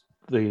is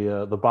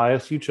the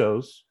bias you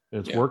chose,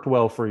 and it's worked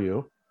well for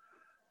you.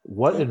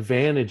 What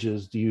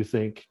advantages do you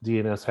think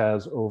DNS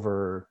has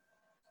over?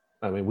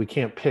 We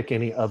can't pick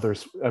any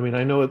others. I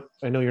know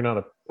you're not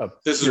a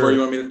This is where you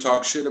want me to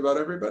talk shit about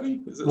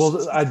everybody?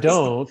 Well, I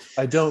don't.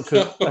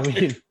 Cause,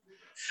 okay.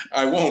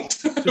 I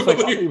won't.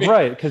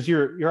 Right, because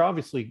you're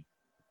obviously,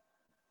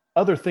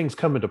 other things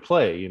come into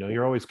play.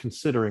 You're always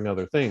considering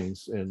other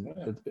things,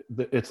 and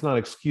it's not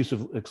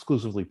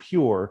exclusively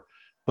pure.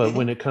 But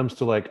when it comes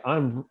to like,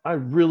 I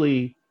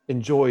really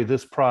enjoy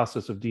this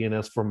process of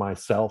DNS for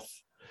myself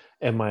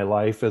and my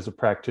life as a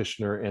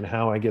practitioner and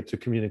how I get to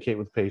communicate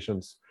with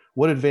patients.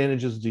 What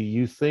advantages do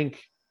you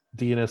think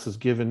DNS has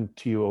given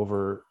to you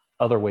over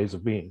other ways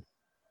of being?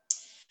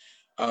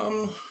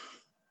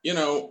 You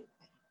know,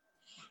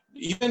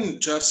 even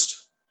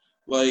just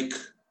like,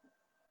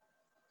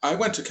 I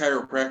went to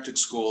chiropractic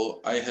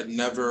school. I had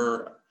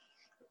never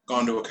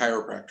gone to a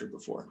chiropractor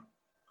before.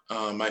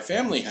 My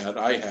family had,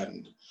 I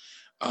hadn't.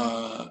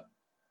 But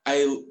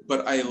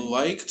I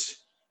liked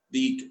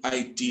the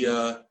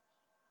idea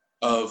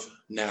of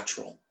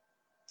natural.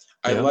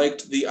 I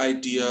liked the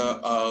idea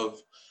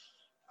of,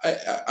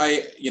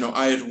 I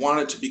had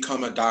wanted to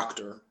become a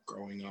doctor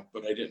growing up,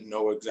 but I didn't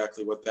know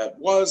exactly what that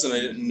was, and I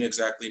didn't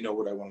exactly know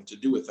what I wanted to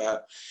do with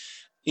that.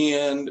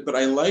 But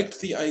I liked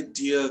the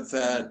idea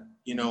that,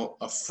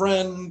 a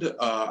friend,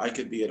 I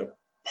could be at a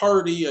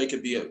party, I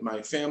could be at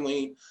my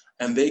family,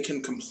 and they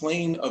can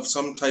complain of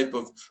some type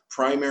of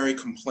primary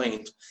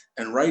complaint,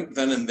 and right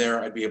then and there,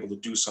 I'd be able to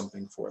do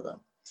something for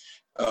them.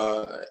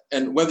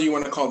 And whether you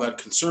want to call that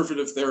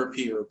conservative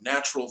therapy or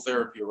natural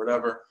therapy or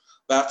whatever,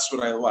 that's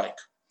what I like.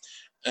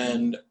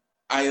 And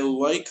I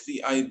like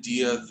the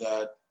idea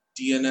that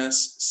DNS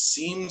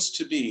seems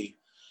to be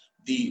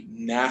the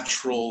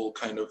natural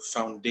kind of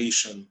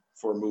foundation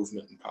for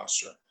movement and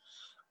posture.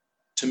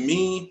 To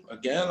me,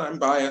 again, I'm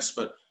biased,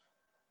 but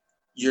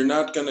you're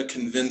not going to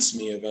convince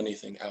me of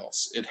anything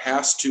else. It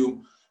has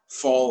to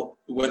fall.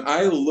 When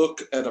I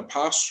look at a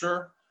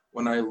posture,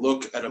 when I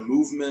look at a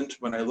movement,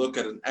 when I look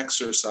at an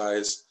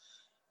exercise,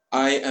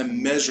 I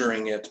am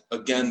measuring it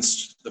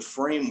against the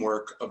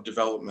framework of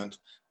development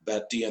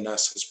that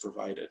DNS has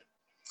provided.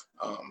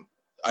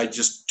 I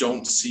just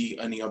don't see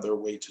any other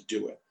way to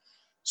do it.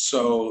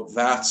 So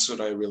that's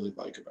what I really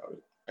like about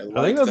it.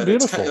 I think that's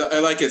beautiful. I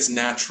like it's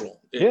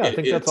natural. I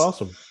think that's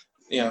awesome.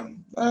 Yeah,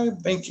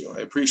 thank you. I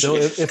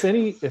appreciate it.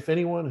 If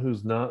anyone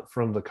who's not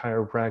from the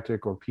chiropractic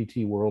or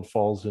PT world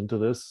falls into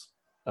this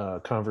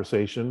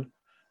conversation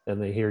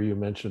and they hear you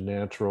mention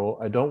natural,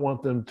 I don't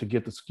want them to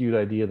get the skewed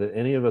idea that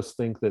any of us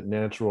think that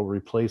natural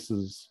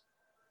replaces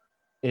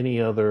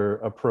any other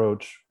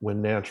approach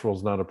when natural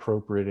is not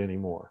appropriate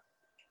anymore.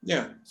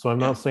 Yeah. So I'm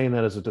not saying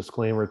that as a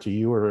disclaimer to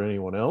you or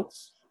anyone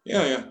else.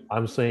 Yeah.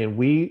 I'm saying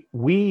we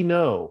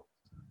know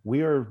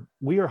we are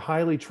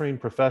highly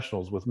trained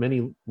professionals with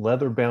many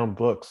leather-bound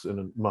books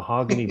and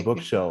mahogany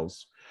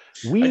bookshelves.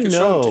 We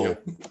know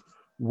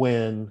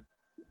when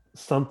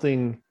someone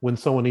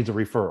needs a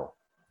referral.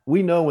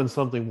 We know when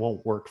something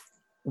won't work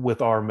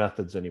with our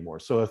methods anymore.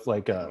 So if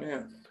like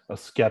a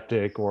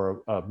skeptic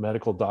or a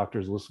medical doctor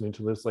is listening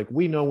to this, like,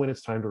 we know when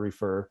it's time to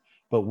refer,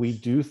 but we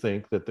do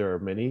think that there are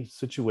many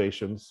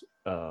situations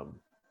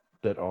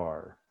that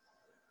are,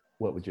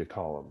 what would you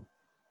call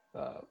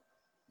them?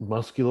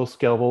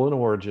 Musculoskeletal in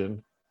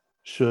origin,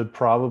 should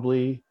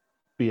probably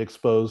be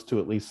exposed to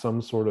at least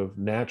some sort of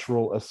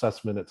natural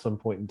assessment at some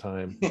point in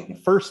time.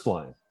 First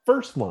line.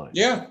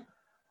 Yeah.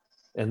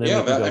 And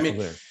then from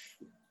there.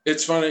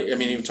 It's funny. I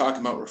mean, even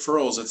talking about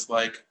referrals, it's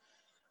like,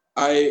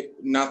 I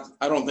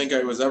don't think I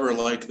was ever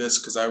like this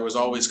because I was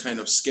always kind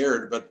of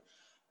scared, but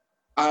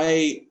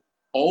I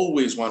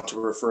always want to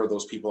refer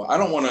those people. I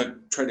don't want to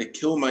try to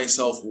kill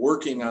myself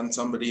working on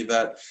somebody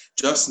that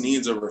just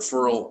needs a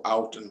referral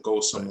out and go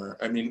somewhere.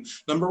 I mean,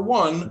 number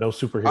one, no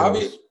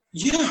superheroes.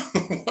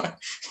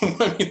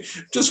 I mean,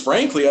 just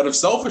frankly, out of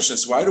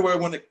selfishness, why do I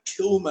want to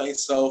kill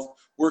myself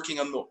working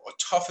on the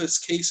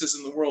toughest cases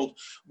in the world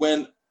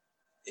when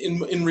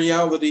in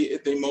reality,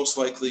 they most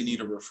likely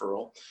need a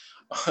referral?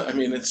 I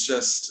mean, it's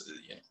just,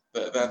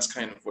 that's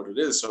kind of what it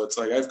is. So it's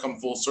like, I've come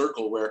full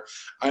circle where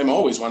I'm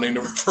always wanting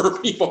to refer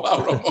people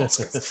out almost.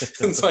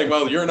 It's like,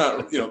 well, you're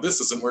not,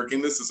 this isn't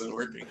working. That's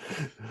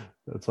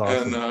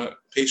awesome. And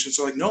patients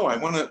are like, no, I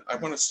want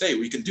to stay.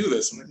 We can do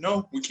this. I'm like,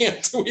 no, we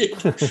can't. You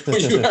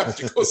have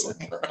to go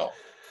somewhere else.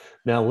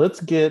 Now let's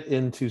get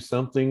into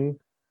something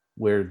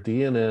where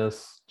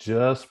DNS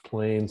just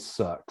plain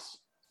sucks.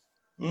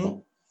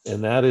 And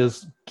that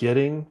is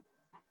getting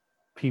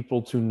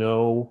people to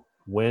know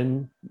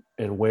when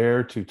and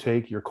where to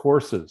take your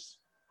courses.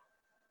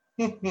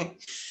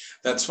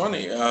 That's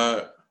funny.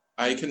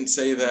 I can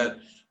say that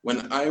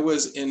when I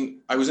was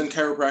in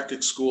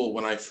chiropractic school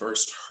when I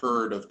first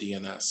heard of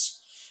DNS,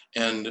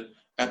 and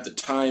at the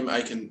time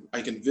I can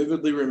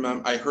vividly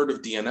remember I heard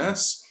of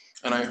DNS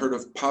and I heard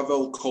of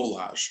Pavel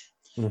Kolaj.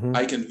 Mm-hmm.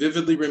 I can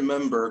vividly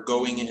remember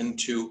going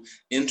into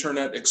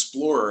Internet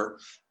Explorer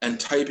and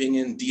typing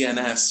in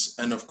DNS,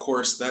 and of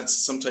course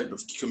that's some type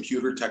of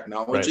computer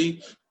technology.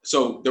 Right.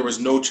 So there was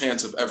no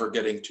chance of ever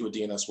getting to a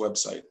DNS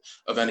website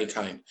of any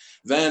kind.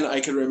 Then I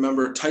can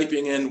remember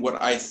typing in what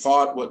I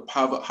thought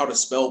how to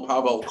spell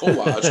Pavel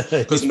Kolaj,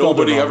 because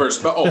nobody ever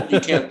spelled. Oh, you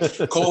can't.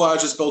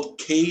 Kolaj is spelled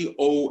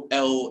Kolar.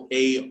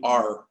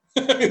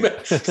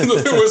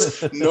 There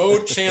was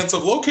no chance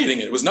of locating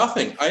it. It was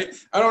nothing. I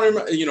don't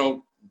remember.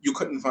 You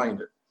couldn't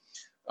find it.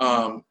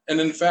 And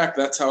in fact,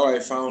 that's how I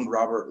found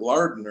Robert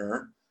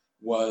Lardner.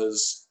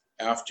 Was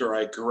after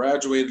I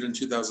graduated in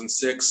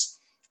 2006.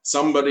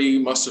 somebody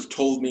must have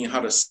told me how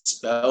to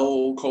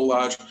spell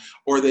collage,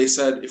 or they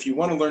said, if you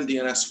want to learn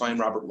DNS, find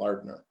Robert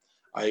Lardner.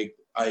 I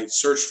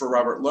searched for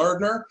Robert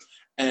Lardner,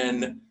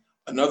 and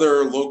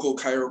another local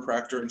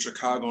chiropractor in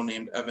Chicago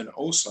named Evan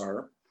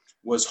Osar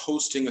was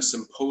hosting a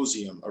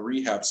symposium, a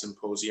rehab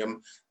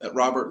symposium that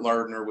Robert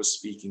Lardner was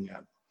speaking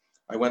at.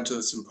 I went to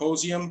the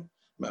symposium,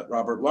 met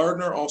Robert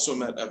Lardner, also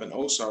met Evan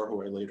Osar,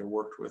 who I later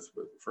worked with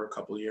for a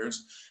couple of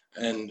years,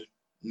 and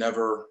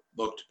never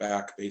looked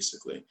back,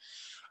 basically.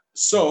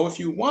 So if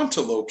you want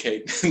to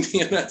locate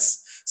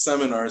DNS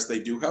seminars, they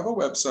do have a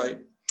website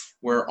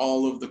where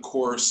all of the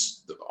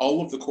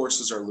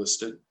courses are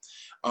listed.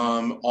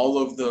 All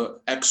of the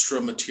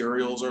extra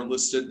materials are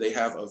listed. They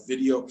have a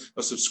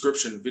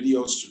subscription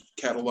video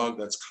catalog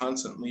that's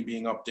constantly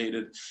being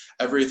updated.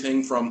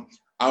 Everything from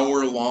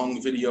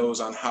hour-long videos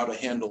on how to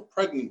handle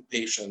pregnant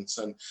patients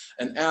and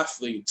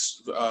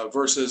athletes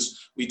versus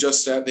they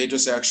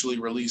just actually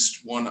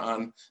released one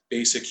on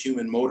basic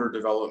human motor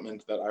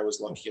development that I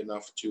was lucky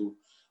enough to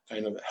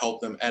kind of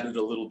help them edit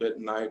a little bit,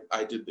 and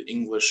I did the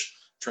English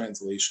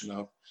translation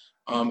of.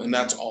 And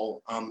that's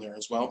all on there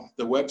as well.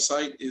 The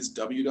website is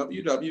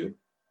www.rehabp,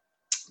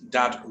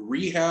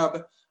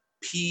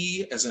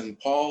 as in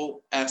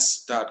Paul,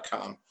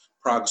 s.com.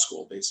 Prague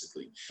School,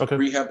 basically. Okay.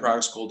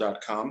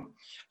 rehabpragueschool.com.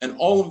 And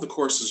all of the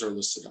courses are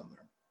listed on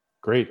there.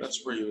 Great.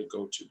 That's where you would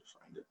go to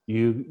find it.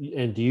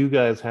 Do you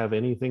guys have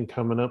anything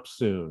coming up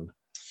soon?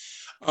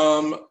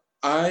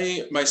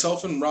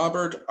 Myself and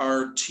Robert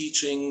are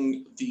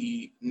teaching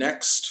the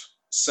next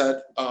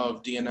set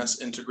of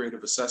DNS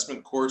integrative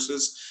assessment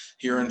courses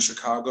here in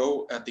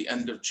Chicago at the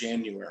end of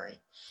January.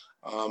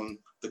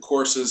 The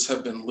courses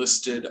have been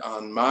listed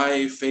on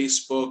my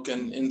Facebook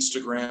and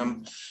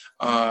Instagram,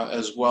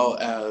 as well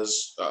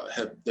as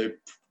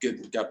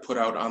got put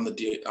out on the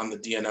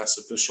DNS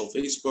official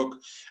Facebook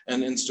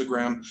and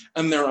Instagram,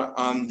 and they're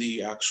on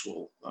the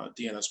actual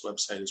DNS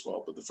website as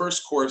well. But the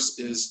first course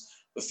is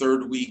the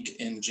third week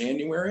in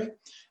January,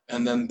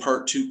 and then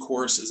part 2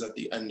 course is at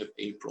the end of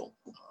April.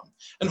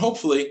 And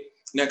hopefully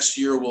next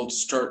year we'll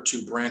start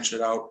to branch it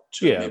out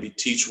to maybe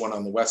teach one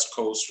on the West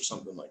Coast or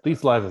something like that.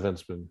 These live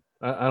events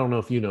I don't know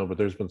if you know, but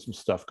there's been some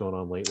stuff going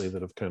on lately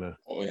that have kind of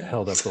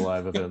held up the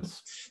live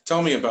events.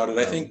 Tell me about it.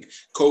 I think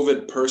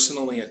COVID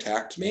personally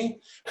attacked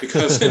me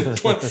because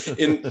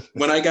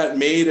when I got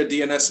made a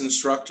DNS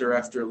instructor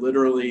after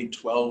literally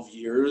 12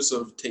 years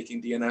of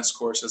taking DNS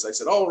courses, I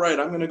said, all right,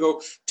 I'm going to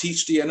go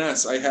teach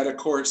DNS. I had a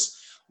course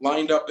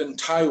lined up in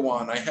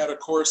Taiwan. I had a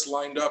course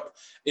lined up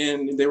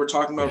they were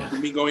talking about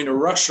me going to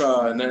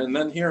Russia and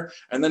then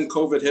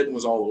COVID hit and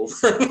was all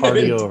over.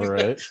 Party over,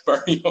 right?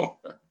 Party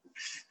over.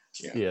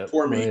 Yeah,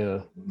 poor me.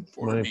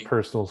 My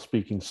personal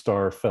speaking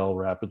star fell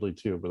rapidly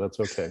too, but that's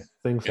okay.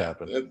 Things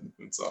happen.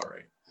 It's all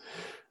right.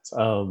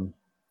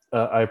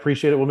 I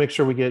appreciate it. We'll make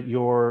sure we get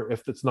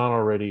if it's not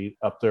already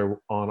up there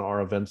on our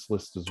events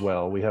list as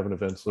well. We have an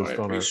events list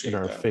in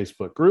our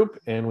Facebook group,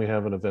 and we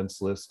have an events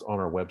list on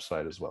our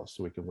website as well,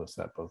 so we can list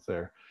that both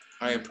there.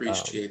 I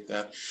appreciate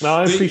that. No,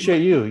 I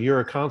appreciate you. You're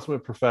a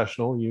consummate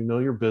professional. You know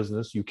your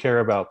business. You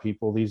care about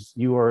people.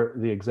 You are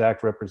the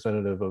exact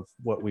representative of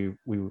what we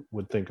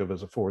would think of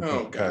as a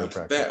forward-thinking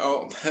chiropractor.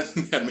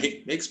 That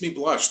makes me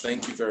blush.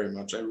 Thank you very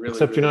much.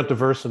 Except you're not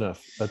diverse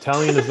enough.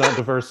 Italian is not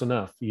diverse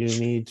enough. You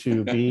need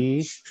to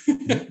be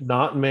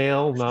not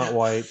male, not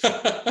white.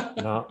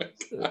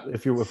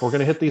 If we're going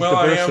to hit these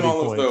diversity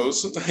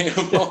points. I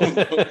am all of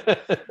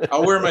those.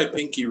 I'll wear my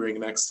pinky ring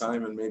next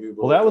time, and maybe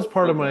well, that was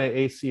part of my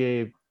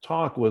ACA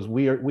talk was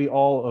we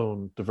all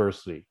own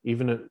diversity,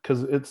 even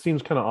because it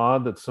seems kind of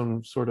odd that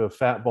some sort of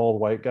fat bald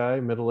white guy,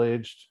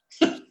 middle-aged,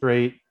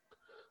 straight,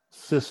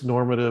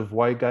 cis-normative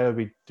white guy would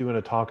be doing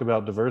a talk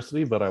about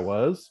diversity, but I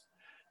was,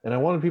 and I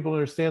wanted people to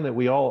understand that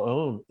we all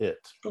own it.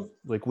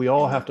 Like we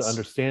all have to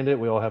understand it,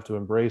 we all have to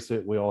embrace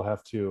it, we all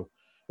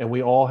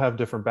have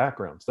different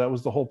backgrounds. That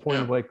was the whole point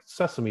of like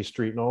Sesame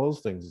Street and all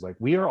those things. Is like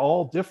we are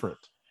all different,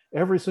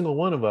 every single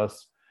one of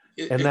us.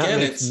 And that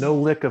makes no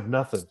lick of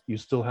nothing. You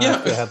still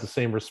have to have the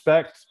same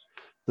respect,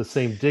 the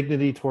same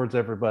dignity towards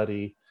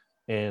everybody,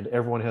 and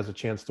everyone has a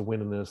chance to win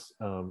in this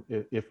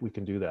if we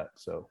can do that.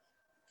 So,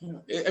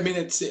 I mean,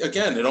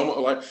 it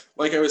almost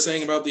like I was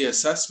saying about the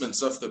assessment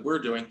stuff that we're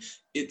doing.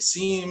 It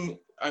seemed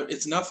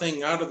it's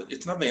nothing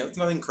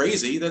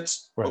crazy.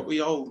 That's right. What we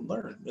all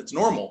learn. It's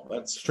normal.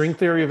 That's string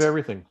theory of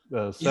everything.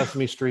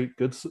 Sesame Street,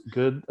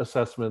 good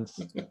assessments.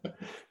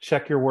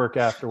 Check your work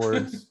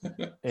afterwards.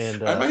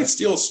 And I might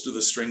steal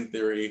the string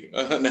theory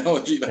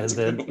analogy. That's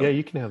and then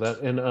you can have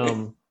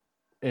that.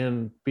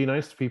 And be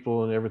nice to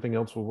people, and everything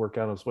else will work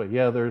out its way.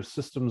 Yeah, there's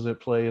systems at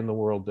play in the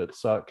world that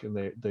suck, and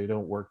they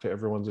don't work to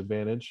everyone's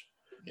advantage.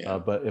 Yeah.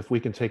 But if we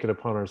can take it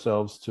upon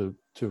ourselves to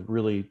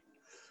really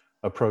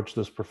approach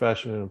this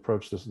profession and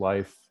approach this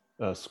life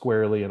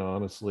squarely and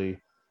honestly,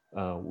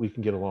 we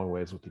can get a long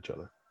ways with each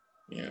other.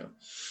 Yeah,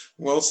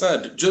 well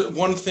said. Just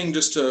one thing,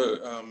 just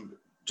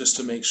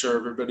to make sure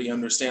everybody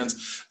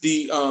understands,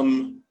 the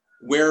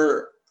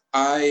where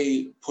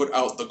I put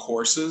out the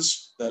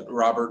courses that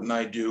Robert and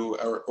I do,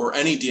 or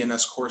any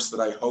DNS course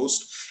that I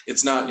host.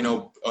 It's not,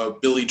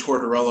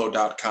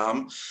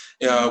 BillyTortorello.com.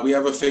 We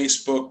have a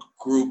Facebook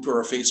group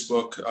or a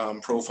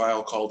Facebook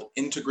profile called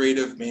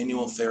Integrative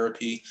Manual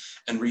Therapy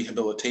and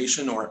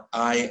Rehabilitation, or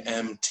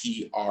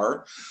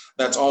IMTR.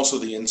 That's also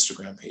the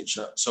Instagram page.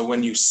 So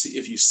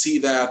if you see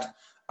that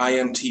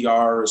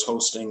IMTR is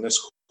hosting this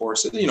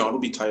course, it'll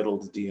be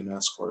titled the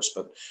DNS course,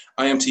 but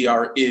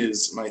IMTR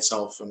is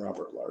myself and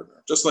Robert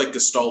Lardner, just like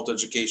Gestalt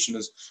Education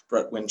is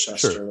Brett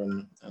Winchester. Sure.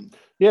 And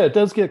yeah, it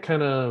does get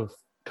kind of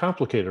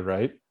complicated,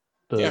 right?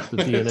 The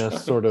DNS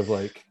sort of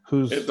like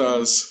it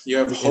does. You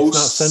have hosts.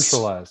 It's not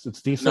centralized.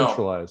 It's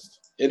decentralized.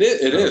 No, it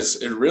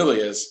is. It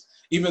really is.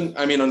 Even,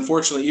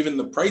 unfortunately, even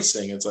the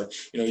pricing, it's like,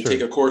 you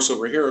take a course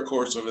over here, a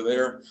course over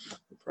there,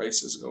 the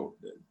prices go.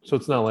 So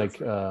it's not like,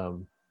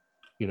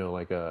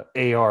 like a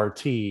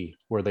ART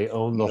where they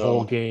own the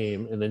whole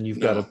game, and then you've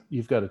got to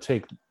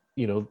take,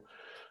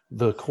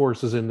 the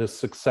courses in this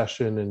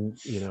succession, and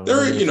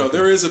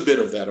there is a bit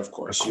of that, of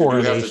course. A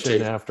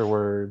coronation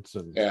afterwards,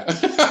 and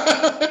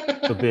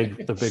the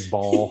big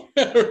ball.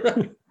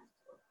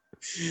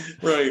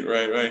 Right.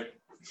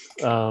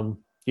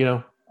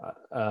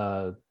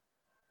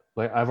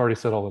 Like I've already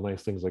said all the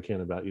nice things I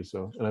can about you,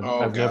 so, and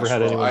I've never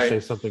had anyone say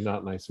something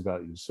not nice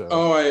about you. So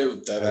I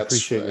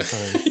appreciate your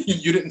time.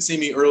 You didn't see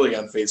me early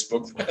on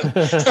Facebook.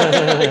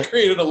 I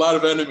created a lot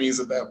of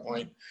enemies at that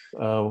point.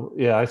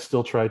 Yeah, I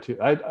still try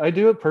to. I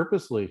do it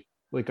purposely.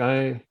 Like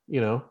I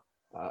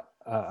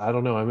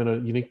don't know. I'm in a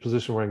unique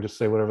position where I can just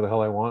say whatever the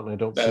hell I want, and I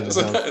don't.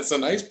 It's a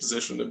nice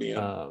position to be in.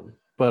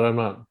 But I'm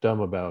not dumb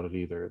about it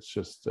either. It's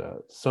just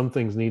some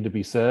things need to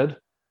be said.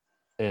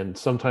 And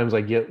sometimes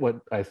I get what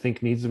I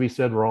think needs to be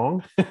said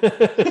wrong,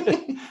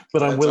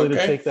 but I'm willing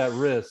to take that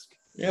risk.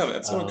 Yeah,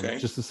 that's okay.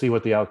 Just to see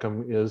what the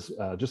outcome is.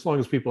 Just as long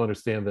as people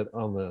understand that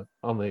on the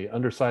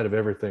underside of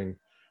everything,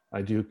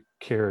 I do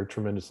care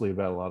tremendously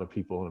about a lot of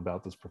people and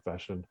about this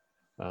profession.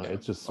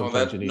 It's just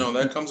sometimes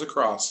that comes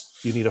across.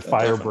 You need a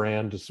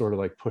firebrand to sort of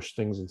like push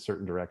things in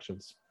certain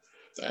directions.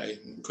 I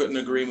couldn't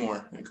agree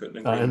more.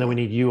 And then we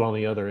need you on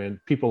the other end,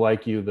 people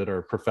like you that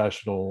are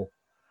professional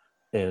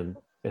and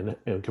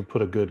can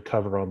put a good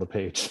cover on the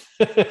page.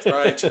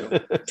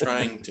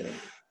 Trying to.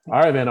 All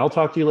right, man. I'll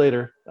talk to you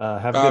later.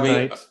 Have a good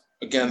night.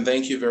 Again,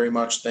 thank you very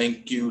much.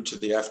 Thank you to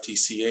the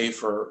FTCA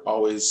for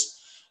always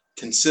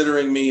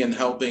considering me and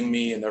helping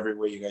me in every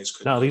way you guys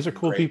could. No, these are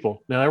cool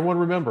people. Now, everyone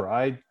remember,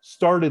 I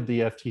started the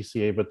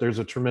FTCA, but there's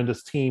a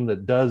tremendous team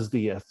that does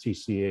the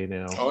FTCA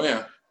now. Oh,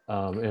 yeah.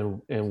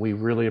 And we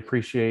really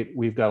appreciate,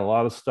 we've got a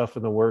lot of stuff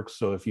in the works.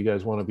 So if you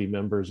guys want to be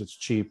members, it's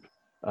cheap.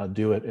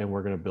 Do it, and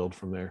we're going to build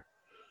from there.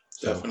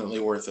 Definitely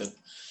worth it.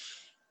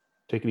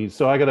 Take it easy.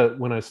 So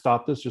when I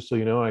stop this, just so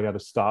you know, I got to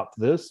stop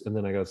this, and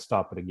then I got to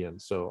stop it again.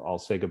 So I'll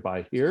say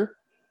goodbye here.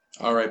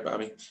 All right,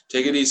 Bobby.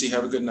 Take it easy.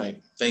 Have a good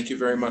night. Thank you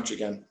very much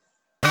again.